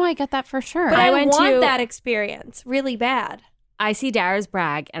 crazy. No, I get that for sure. But I went want to- that experience really bad. I see Dara's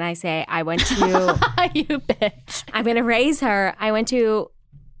brag and I say, I went to, you bitch. I'm going to raise her. I went to,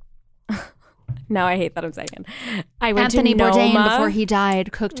 no, I hate that I'm saying it. I went Anthony to Noma Bourdain, before he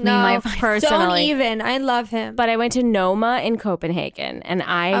died, cooked me my Don't personally. even. I love him. But I went to Noma in Copenhagen and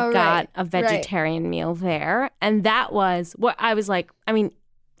I Oh, got right, a vegetarian meal there. And that was what I was like, I mean,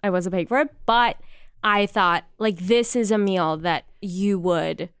 I wasn't paying for it, but I thought like this is a meal that you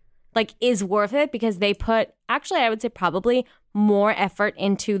would like is worth it because they put actually I would say probably more effort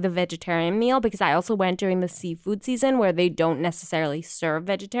into the vegetarian meal because I also went during the seafood season where they don't necessarily serve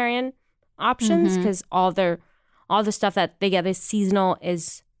vegetarian options because all the stuff that they get is seasonal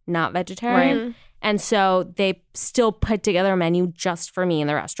is not vegetarian. And so they still put together a menu just for me in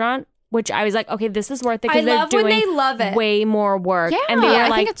the restaurant, which I was like, okay, this is worth it I because they're love when doing they love it. way more work. Yeah, and they were I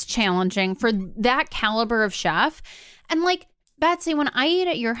like, think it's challenging for that caliber of chef. And like, Betsy, when I eat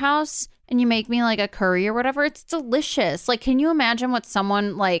at your house and you make me like a curry or whatever, it's delicious. Like, can you imagine what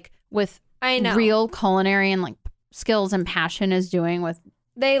someone like with I know. real culinary and like skills and passion is doing with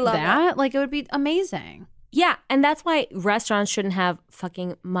They love that? Like, it would be amazing. yeah, and that's why restaurants shouldn't have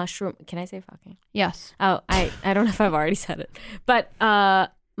fucking mushroom. Can I say fucking? Yes. Oh, I don't know if I've already said it, but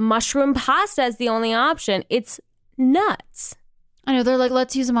mushroom pasta is the only option. It's nuts. I know. They're like,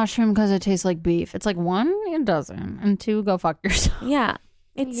 let's use a mushroom because it tastes like beef. It's like, 1, it doesn't. And 2, go fuck yourself. Yeah,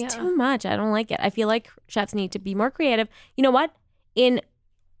 it's Yeah. too much. I don't like it. I feel like chefs need to be more creative. You know what?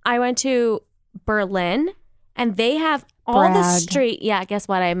 I went to Berlin and they have all the Brag. street. Yeah, guess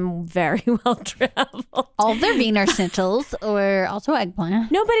what? I'm very well traveled. All their Wiener Schnitzels or also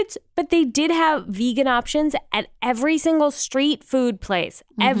eggplant. No, but they did have vegan options at every single street food place,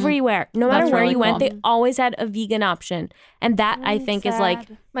 everywhere. No matter That's where really you went, cool. they always had a vegan option, and that I think is like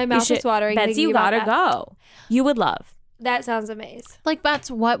My you mouth should- is watering. Betsy, thinking you about gotta that. go. You would love. That sounds amazing. Like,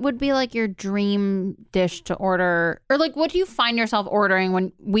 Bets, what would be like your dream dish to order? Or like, what do you find yourself ordering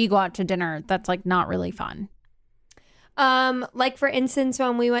when we go out to dinner that's like not really fun? Like for instance,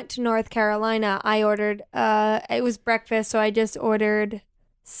 when we went to North Carolina, I ordered it was breakfast, so I just ordered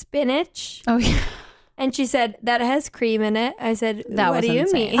spinach. Oh, yeah. And she said, that has cream in it. I said, That what was do you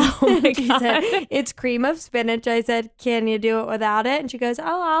insane. mean? Oh my She God. said, it's cream of spinach. I said, can you do it without it? And she goes, oh,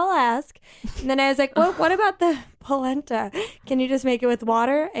 I'll ask. And then I was like, well, what about the polenta? Can you just make it with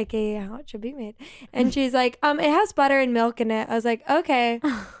water? AKA how it should be made. And she's like, it has butter and milk in it. I was like, okay.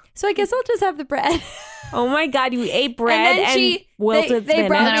 So I guess I'll just have the bread. Oh my God, you ate bread then and wilted they spinach.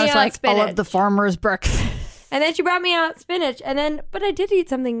 brought And then I me was out like, I love spinach. the farmer's breakfast. And then she brought me out spinach. And then, but I did eat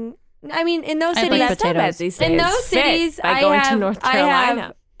something. I mean, in those I cities, like That's how potatoes. Betsy stays in those fit cities, by I going have, to North I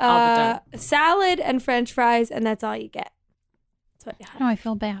Carolina all the have time. salad and French fries, and that's all you get. That's what you have. No, I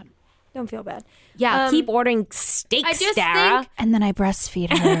feel bad. Don't feel bad. Yeah, Um, keep ordering steaks, I just Dara. think And then I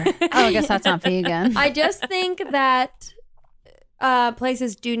breastfeed her. Oh, I guess that's not vegan. I just think that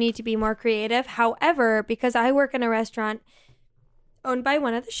places do need to be more creative. However, because I work in a restaurant owned by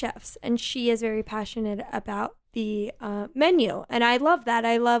one of the chefs, and she is very passionate about the menu, and I love that.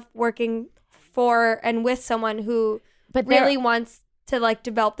 I love working for and with someone who But there- really wants to like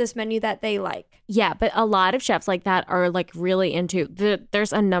develop this menu that they like. Yeah, but a lot of chefs like that are like really into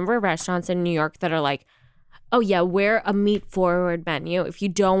there's a number of restaurants in New York that are like, oh yeah, we're a meat forward menu. If you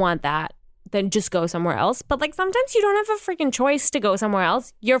don't want that, then just go somewhere else. But like sometimes you don't have a freaking choice to go somewhere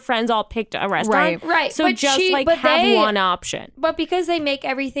else. Your friends all picked a restaurant. Right. So But just she- but have they- one option. But because they make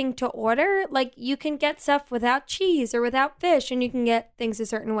everything to order, like you can get stuff without cheese or without fish, and you can get things a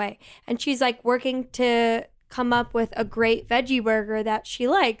certain way. And she's like working to come up with a great veggie burger that she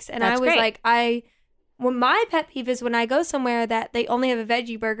likes. And That's I was great. like, well, my pet peeve is when I go somewhere that they only have a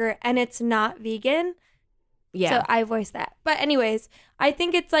veggie burger and it's not vegan. Yeah. So I voice that. But anyways, I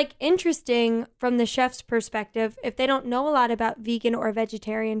think it's like interesting from the chef's perspective. If they don't know a lot about vegan or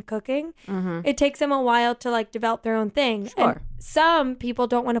vegetarian cooking, it takes them a while to like develop their own thing. Sure. And some people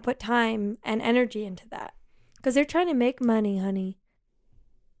don't want to put time and energy into that because they're trying to make money, honey.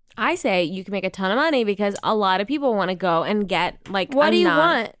 I say you can make a ton of money because a lot of people want to go and get like What do you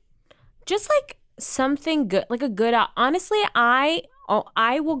want? Just like something good, like a good. Honestly, I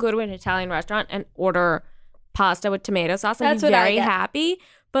will go to an Italian restaurant and order pasta with tomato sauce and That's be what I very get. happy.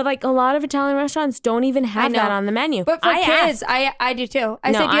 But like a lot of Italian restaurants don't even have know. that on the menu. But for I kids, ask. I do too.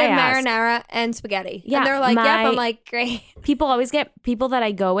 I No, said, do you I have ask. marinara and spaghetti? Yeah, And they're like, yep. my- I'm like, great. People that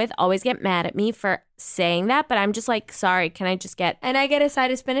I go with always get mad at me for saying that, but I'm just like, sorry, can I just get And I get a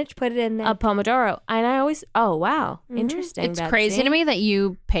side of spinach, put it in there. a pomodoro? And I always, oh wow, interesting. It's Betsy. crazy to me that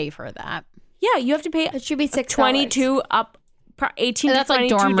you pay for that. Yeah, you have to pay It should be $6. 22 up, $18 to That's like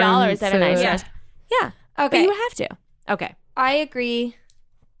dorm room $22 at a nice food. restaurant. Yeah, Okay. but you have to. Okay. I agree.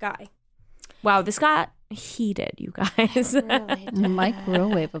 Guy. Wow, this got heated, you guys.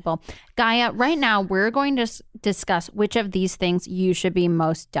 Microwavable. Gaia, right now we're going to discuss which of these things you should be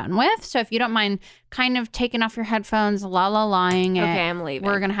most done with. So if you don't mind kind of taking off your headphones, lying it. Okay, I'm leaving.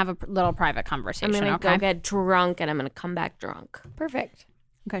 We're going to have a little private I'm conversation, gonna okay? go get drunk and I'm gonna come back drunk. Perfect.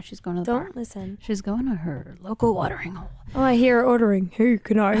 Okay, she's going to the bar. Don't listen. She's going to her local watering hole. Oh, I hear her ordering. Hey,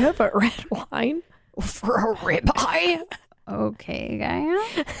 can I have a red wine? For a ribeye. Okay,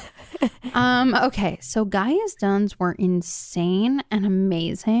 Gaia. Okay, so Gaia's duns were insane and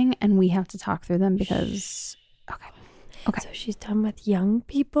amazing, and we have to talk through them because okay. So she's done with young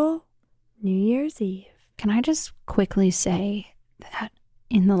people, New Year's Eve. Can I just quickly say that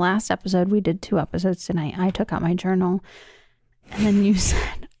in the last episode, we did 2 episodes tonight, I took out my journal, and then you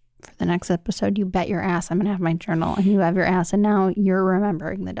said for the next episode, you bet your ass I'm gonna have my journal, and you have your ass, and now you're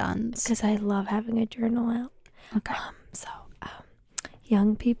remembering the duns. Because I love having a journal out. Okay.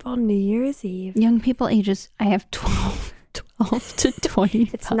 Young people, New Year's Eve. Young people ages, I have 12 to 20.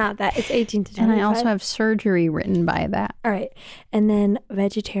 It's not that. It's 18 to 25. And I also have surgery written by that. All right. And then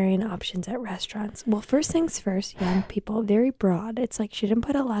vegetarian options at restaurants. Well, first things first, young people, very broad. It's like she didn't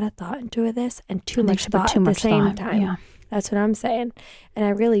put a lot of thought into this and too I think much she put thought too at the much same thought, time. yeah. That's what I'm saying. And I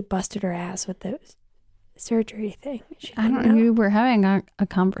really busted her ass with the surgery thing. She I don't didn't know. We were having a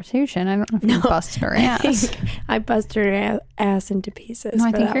conversation. I don't know if you busted her ass. I busted her ass into pieces. No,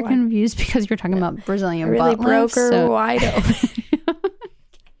 I for think that you're one. confused because you're talking about Brazilian I really butt broke lifts, her so- wide open.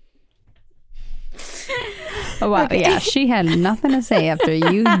 Oh, wow. Yeah, she had nothing to say after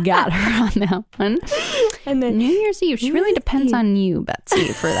you got her on that one. And then New Year's Eve, she New really Year's depends Eve. on you, Betsy,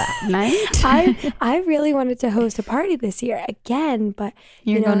 for that night. I really wanted to host a party this year again, but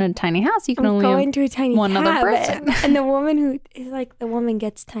You're you know, going to a tiny house. You can I'm only going have to a tiny one other cabin. person. And the woman who is like, the woman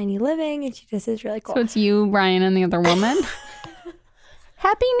gets tiny living and she just is really cool. So it's you, Ryan, and the other woman.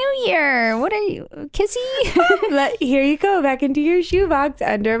 Happy New Year. What are you? Kissy? But here you go, back into your shoebox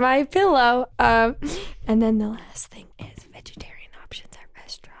under my pillow. And then the last thing is vegetarian options at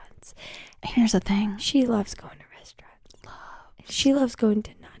restaurants. Here's the thing. She loves going to restaurants. She loves going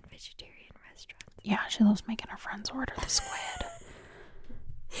to non-vegetarian restaurants. Yeah, she loves making her friends order the squid.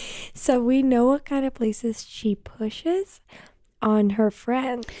 So we know what kind of places she pushes on her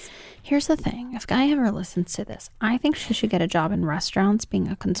friends. Here's the thing. If Guy ever listens to this, I think she should get a job in restaurants being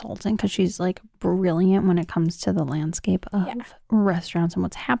a consultant because she's like brilliant when it comes to the landscape of restaurants and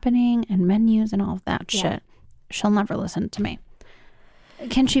what's happening and menus and all of that shit. She'll never listen to me.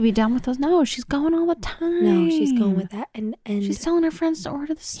 Can she be done with those? No, she's going all the time. No, she's going with that. And She's telling her friends to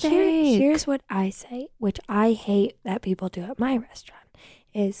order the steak. Here's what I say, which I hate that people do at my restaurant,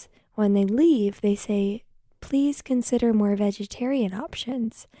 is when they leave, they say, please consider more vegetarian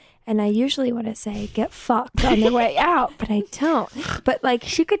options. And I usually want to say, get fucked on the way out, but I don't. But like,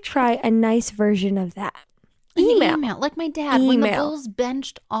 she could try a nice version of that. Email. Like my dad, when the Email. Bulls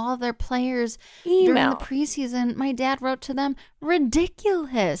benched all their players during the Email. preseason, my dad wrote to them,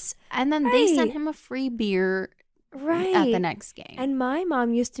 ridiculous. And then they sent Right. him a free beer Right. at the next game. And my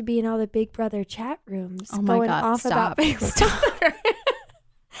mom used to be in all the Big Brother chat rooms Oh my going God, off stop. about Big Brother.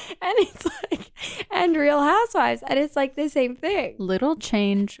 And it's like, and Real Housewives. And it's like the same thing. Little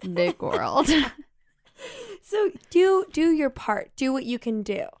change, big world. So do your part. Do what you can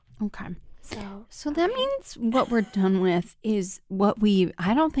do. Okay. So that means what we're done with is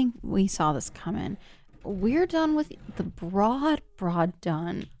I don't think we saw this coming. We're done with the broad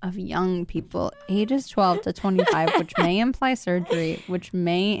done of young people ages 12 to 25, which may imply surgery, which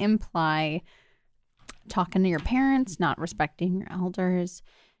may imply talking to your parents, not respecting your elders,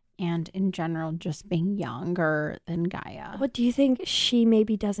 and in general, just being younger than Gaia. what do you think? She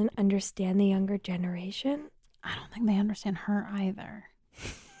maybe doesn't understand the younger generation? I don't think they understand her either.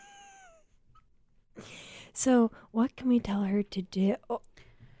 So what can we tell her to do?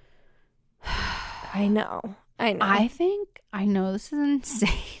 I know. I think, I know this is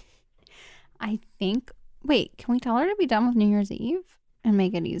insane. I think, wait, can we tell her to be done with New Year's Eve and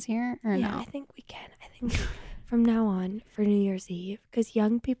make it easier or Yeah, no? I think we can. I think from now on for New Year's Eve, because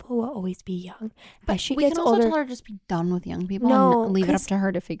young people will always be young. But As she we gets can also older, tell her to just be done with young people No, and leave it up 'cause to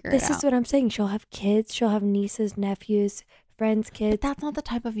her to figure it this out. is what I'm saying. She'll have kids. She'll have nieces, nephews, friends, kids. But that's not the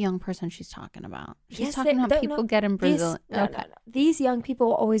type of young person she's talking about. She's Yes, talking they- about no, people no, getting Brazil. No. These young people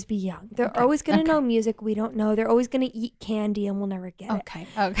will always be young. They're always going to know music we don't know. They're always going to eat candy and we'll never get it. Okay.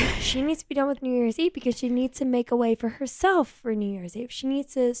 She needs to be done with New Year's Eve because she needs to make a way for herself for New Year's Eve. She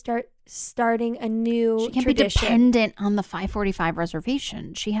needs to starting a new She can't tradition. be dependent on the 5:45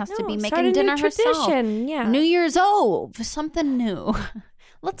 reservation. She has to be start making a dinner new herself. tradition. Yeah. New Year's Eve, something new.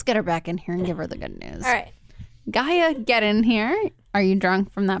 Let's get her back in here and give her the good news. All right. Gaia, get in here. Are you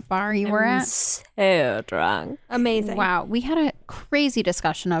drunk from that bar you were at? So drunk. Amazing. Wow, we had a crazy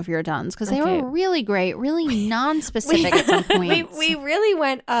discussion of your duns because they Okay. were really great, really non-specific at some points. We really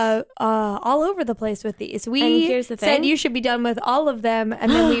went all over the place with these. We And here's the said thing. you should be done with all of them,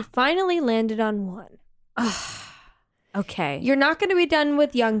 and then we finally landed on one. Okay. You're not going to be done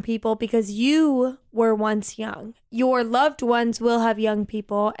with young people because you were once young. Your loved ones will have young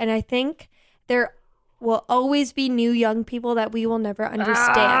people, and I think there will always be new young people that we will never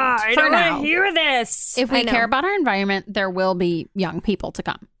understand. I for don't now. want to hear this. If I we know. care about our environment, there will be young people to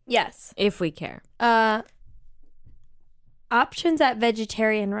come. Yes. If we care. Options at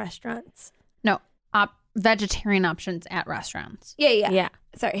vegetarian restaurants. No, vegetarian options at restaurants. Yeah. Yeah.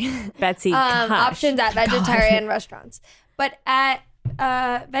 Sorry. Betsy, gosh. Options at vegetarian restaurants. But at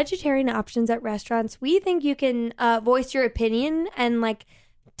vegetarian options at restaurants, we think you can voice your opinion and like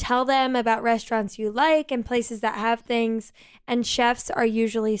tell them about restaurants you like and places that have things. And chefs are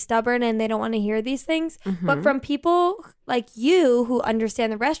usually stubborn and they don't want to hear these things. But from people like you who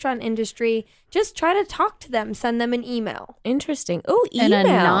understand the restaurant industry, just try to talk to them. Send them an email. Interesting. Oh, An email.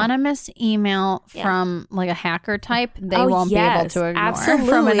 anonymous email Yeah. from like a hacker type, they Oh, won't be able yes, to ignore. Absolutely.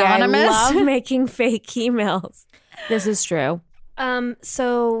 From anonymous. I love making fake emails. This is true.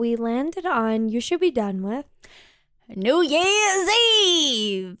 So we landed on you should be done with. New Year's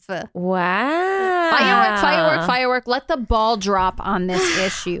Eve. Wow. Firework. Let the ball drop on this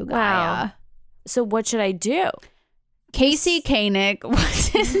issue, Gaia. Wow. So what should I do? Casey Koenig, what's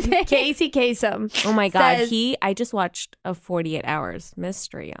his name? Casey Kasem. Oh my God. Says- I just watched a 48 Hours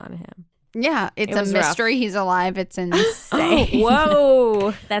mystery on him. Yeah, it's It a was rough. mystery. He's alive. It's insane.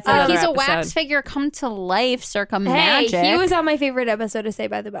 Whoa. That's another He's a episode. wax figure come to life, circa Hey, magic. he was on my favorite episode of Saved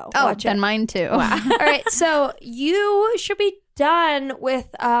by the Bell. Oh, Watch then it. mine too. All right, so you should be done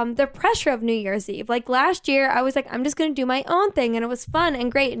with the pressure of New Year's Eve. Like last year, I was like, I'm just going to do my own thing, and it was fun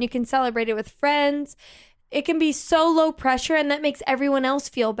and great, and you can celebrate it with friends. It can be so low pressure, and that makes everyone else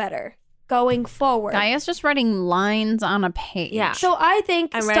feel better going forward. Gaia's just writing lines on a page. Yeah. So I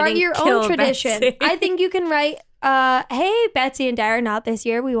think I'm start writing your Kill own tradition. Betsy. I think you can write, hey, Betsy and Dara, not this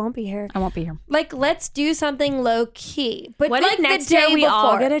year. We won't be here. I won't be here. Like, let's do something low key. But What if like next the day year we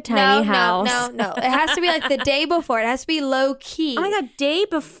all before. get a tiny house? No. It has to be like the day before. It has to be low key. Oh my God, day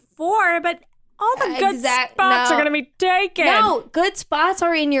before, but all the good Exact- spots no. are going to be taken. No, good spots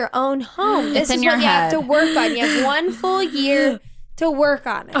are in your own home. This in is your what you have head. to work on. You have one full year to work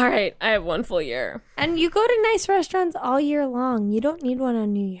on it. All right, I have one full year. And you go to nice restaurants all year long. You don't need one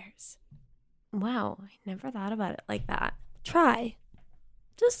on New Year's. Wow, I never thought about it like that. Try.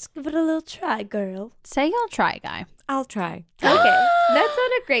 Just give it a little try, girl. Say you'll try, Guy. I'll try. Okay. That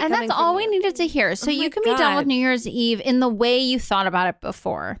sounded great. And coming that's from all you. we needed to hear. So Oh you my can be done God. with New Year's Eve in the way you thought about it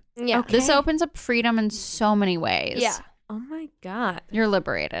before. Yeah. This opens up freedom in so many ways. Yeah. Oh my God. You're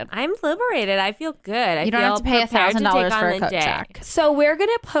liberated. I'm liberated. I feel good. I You don't feel have to pay prepared to $1,000 take for on a the coat day. check. So we're going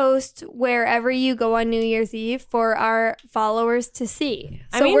to post wherever you go on New Year's Eve for our followers to see.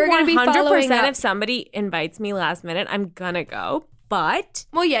 So I mean, we're going to be following 100% up. if somebody invites me last minute, I'm going to go. But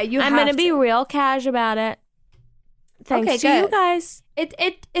Well, yeah, you I'm have going to be to. real cash about it. Thanks Okay, to you good. guys.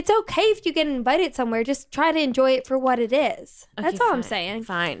 It's okay if you get invited somewhere. Just try to enjoy it for what it is. That's Okay, all I'm fine. saying.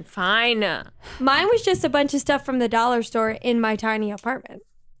 Fine. Mine was just a bunch of stuff from the dollar store in my tiny apartment.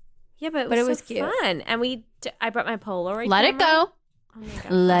 Yeah, but But it it was was cute. fun. And I brought my Polaroid Let it camera. go. Oh my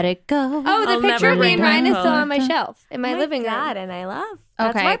God. Let it go. Oh, the I'll picture never of me and bring Ryan is my still phone. on my shelf in my Oh living God, room. and I love.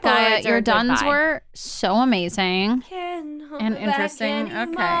 That's Okay, why Gaia, Polaroids your are duns goodbye. were so amazing. And interesting. Okay. There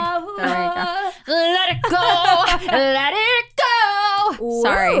you go. Let it go. Let it go.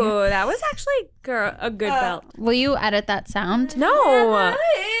 Sorry. Ooh, that was actually a good belt. Will you edit that sound? No.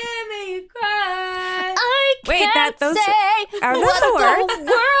 I Wait, Wait, those are those the words? The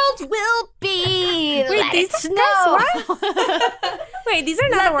world will be Wait, like these snow. Wait, these are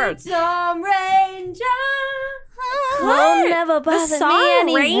not the words. Some rain What? never The bother song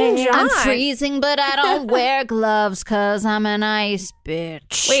me Rain anyway. John. I'm freezing, but I don't wear gloves because I'm an ice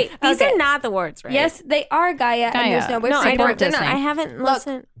bitch. Wait, these Okay. are not the words, right? Yes, they are Gaia, and Gaia. there's no way No, I Support don't. Disney. I haven't Look,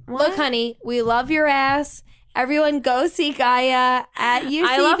 listened. Look, honey, we love your ass. Everyone go see Gaia at UCB.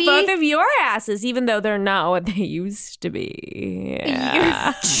 I love both of your asses, even though they're not what they used to be.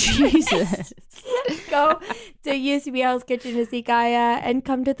 Yeah. Jesus. Go to UCB Hell's Kitchen to see Gaia and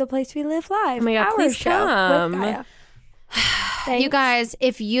come to The Place We Live Live. Oh my God, our please show come. with Gaia. You guys,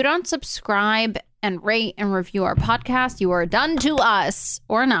 if you don't subscribe and rate and review our podcast, you are done to us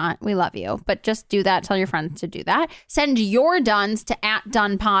or not. We love you, but just do that. Tell your friends to do that. Send your dones to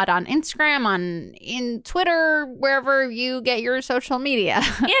 @donepod on Instagram, in Twitter, wherever you get your social media.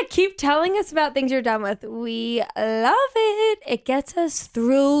 Yeah, keep telling us about things you're done with. We love it. It gets us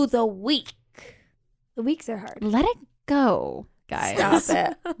through the week. The weeks are hard. Let it go, guys. Stop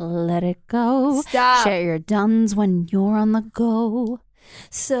it. Let it go. Stop. Share your duns when you're on the go.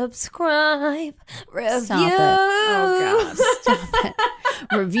 Subscribe, review. Stop it. Oh, God. Stop it.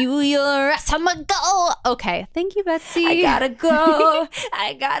 Review your ass on the go. Okay. Thank you, Betsy. I gotta go.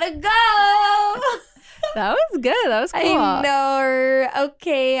 I gotta go. That was good. That was cool. I know.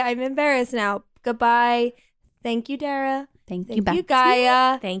 Okay, I'm embarrassed now. Goodbye. Thank you, Dara. Thank you, Thank Betsy. you,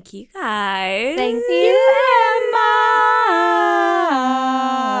 Gaia. Thank you, guys. Thank you, Emma.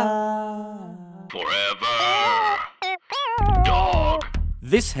 Forever Dog.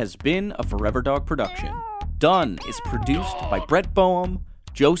 This has been a Forever Dog production. Done is produced by Brett Boehm,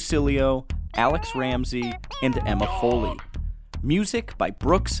 Joe Cilio, Alex Ramsey, and Emma Foley. Music by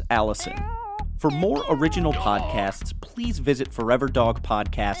Brooks Allison. For more original podcasts, please visit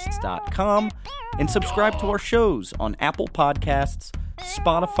foreverdogpodcasts.com and subscribe to our shows on Apple Podcasts,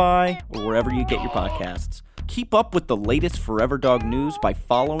 Spotify, or wherever you get your podcasts. Keep up with the latest Forever Dog news by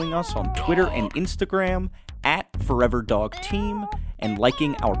following us on Twitter and Instagram @ForeverDogTeam and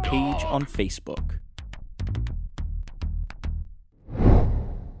liking our page on Facebook.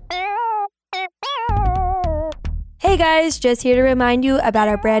 Hey guys, just here to remind you about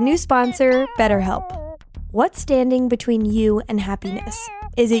our brand new sponsor, BetterHelp. What's standing between you and happiness?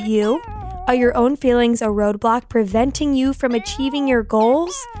 Is it you? Are your own feelings a roadblock preventing you from achieving your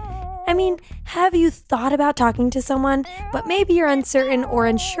goals? I mean, have you thought about talking to someone, but maybe you're uncertain or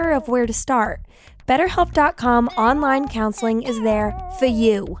unsure of where to start? BetterHelp.com online counseling is there for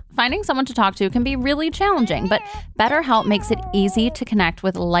you. Finding someone to talk to can be really challenging, but BetterHelp makes it easy to connect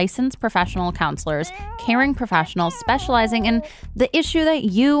with licensed professional counselors, caring professionals specializing in the issue that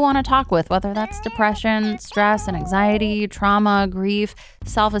you want to talk with, whether that's depression, stress and anxiety, trauma, grief,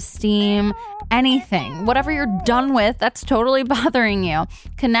 self-esteem, anything. Whatever you're done with that's totally bothering you.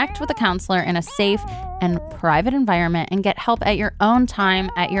 Connect with a counselor in a safe and private environment and get help at your own time,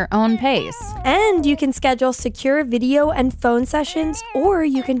 at your own pace. And you can schedule secure video and phone sessions, or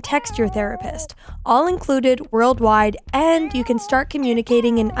you can text your therapist, all included worldwide, and you can start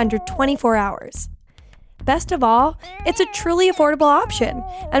communicating in under 24 hours. Best of all, it's a truly affordable option.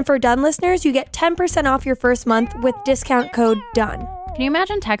 And for Done listeners, you get 10% off your first month with discount code DONE. Can you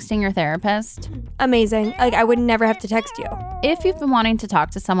imagine texting your therapist? Amazing. Like, I would never have to text you. If you've been wanting to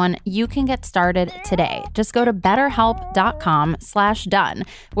talk to someone, you can get started today. Just go to betterhelp.com/done,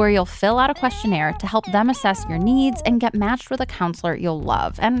 where you'll fill out a questionnaire to help them assess your needs and get matched with a counselor you'll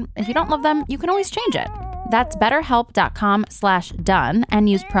love. And if you don't love them, you can always change it. That's betterhelp.com/done and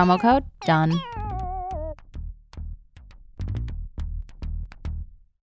use promo code DONE.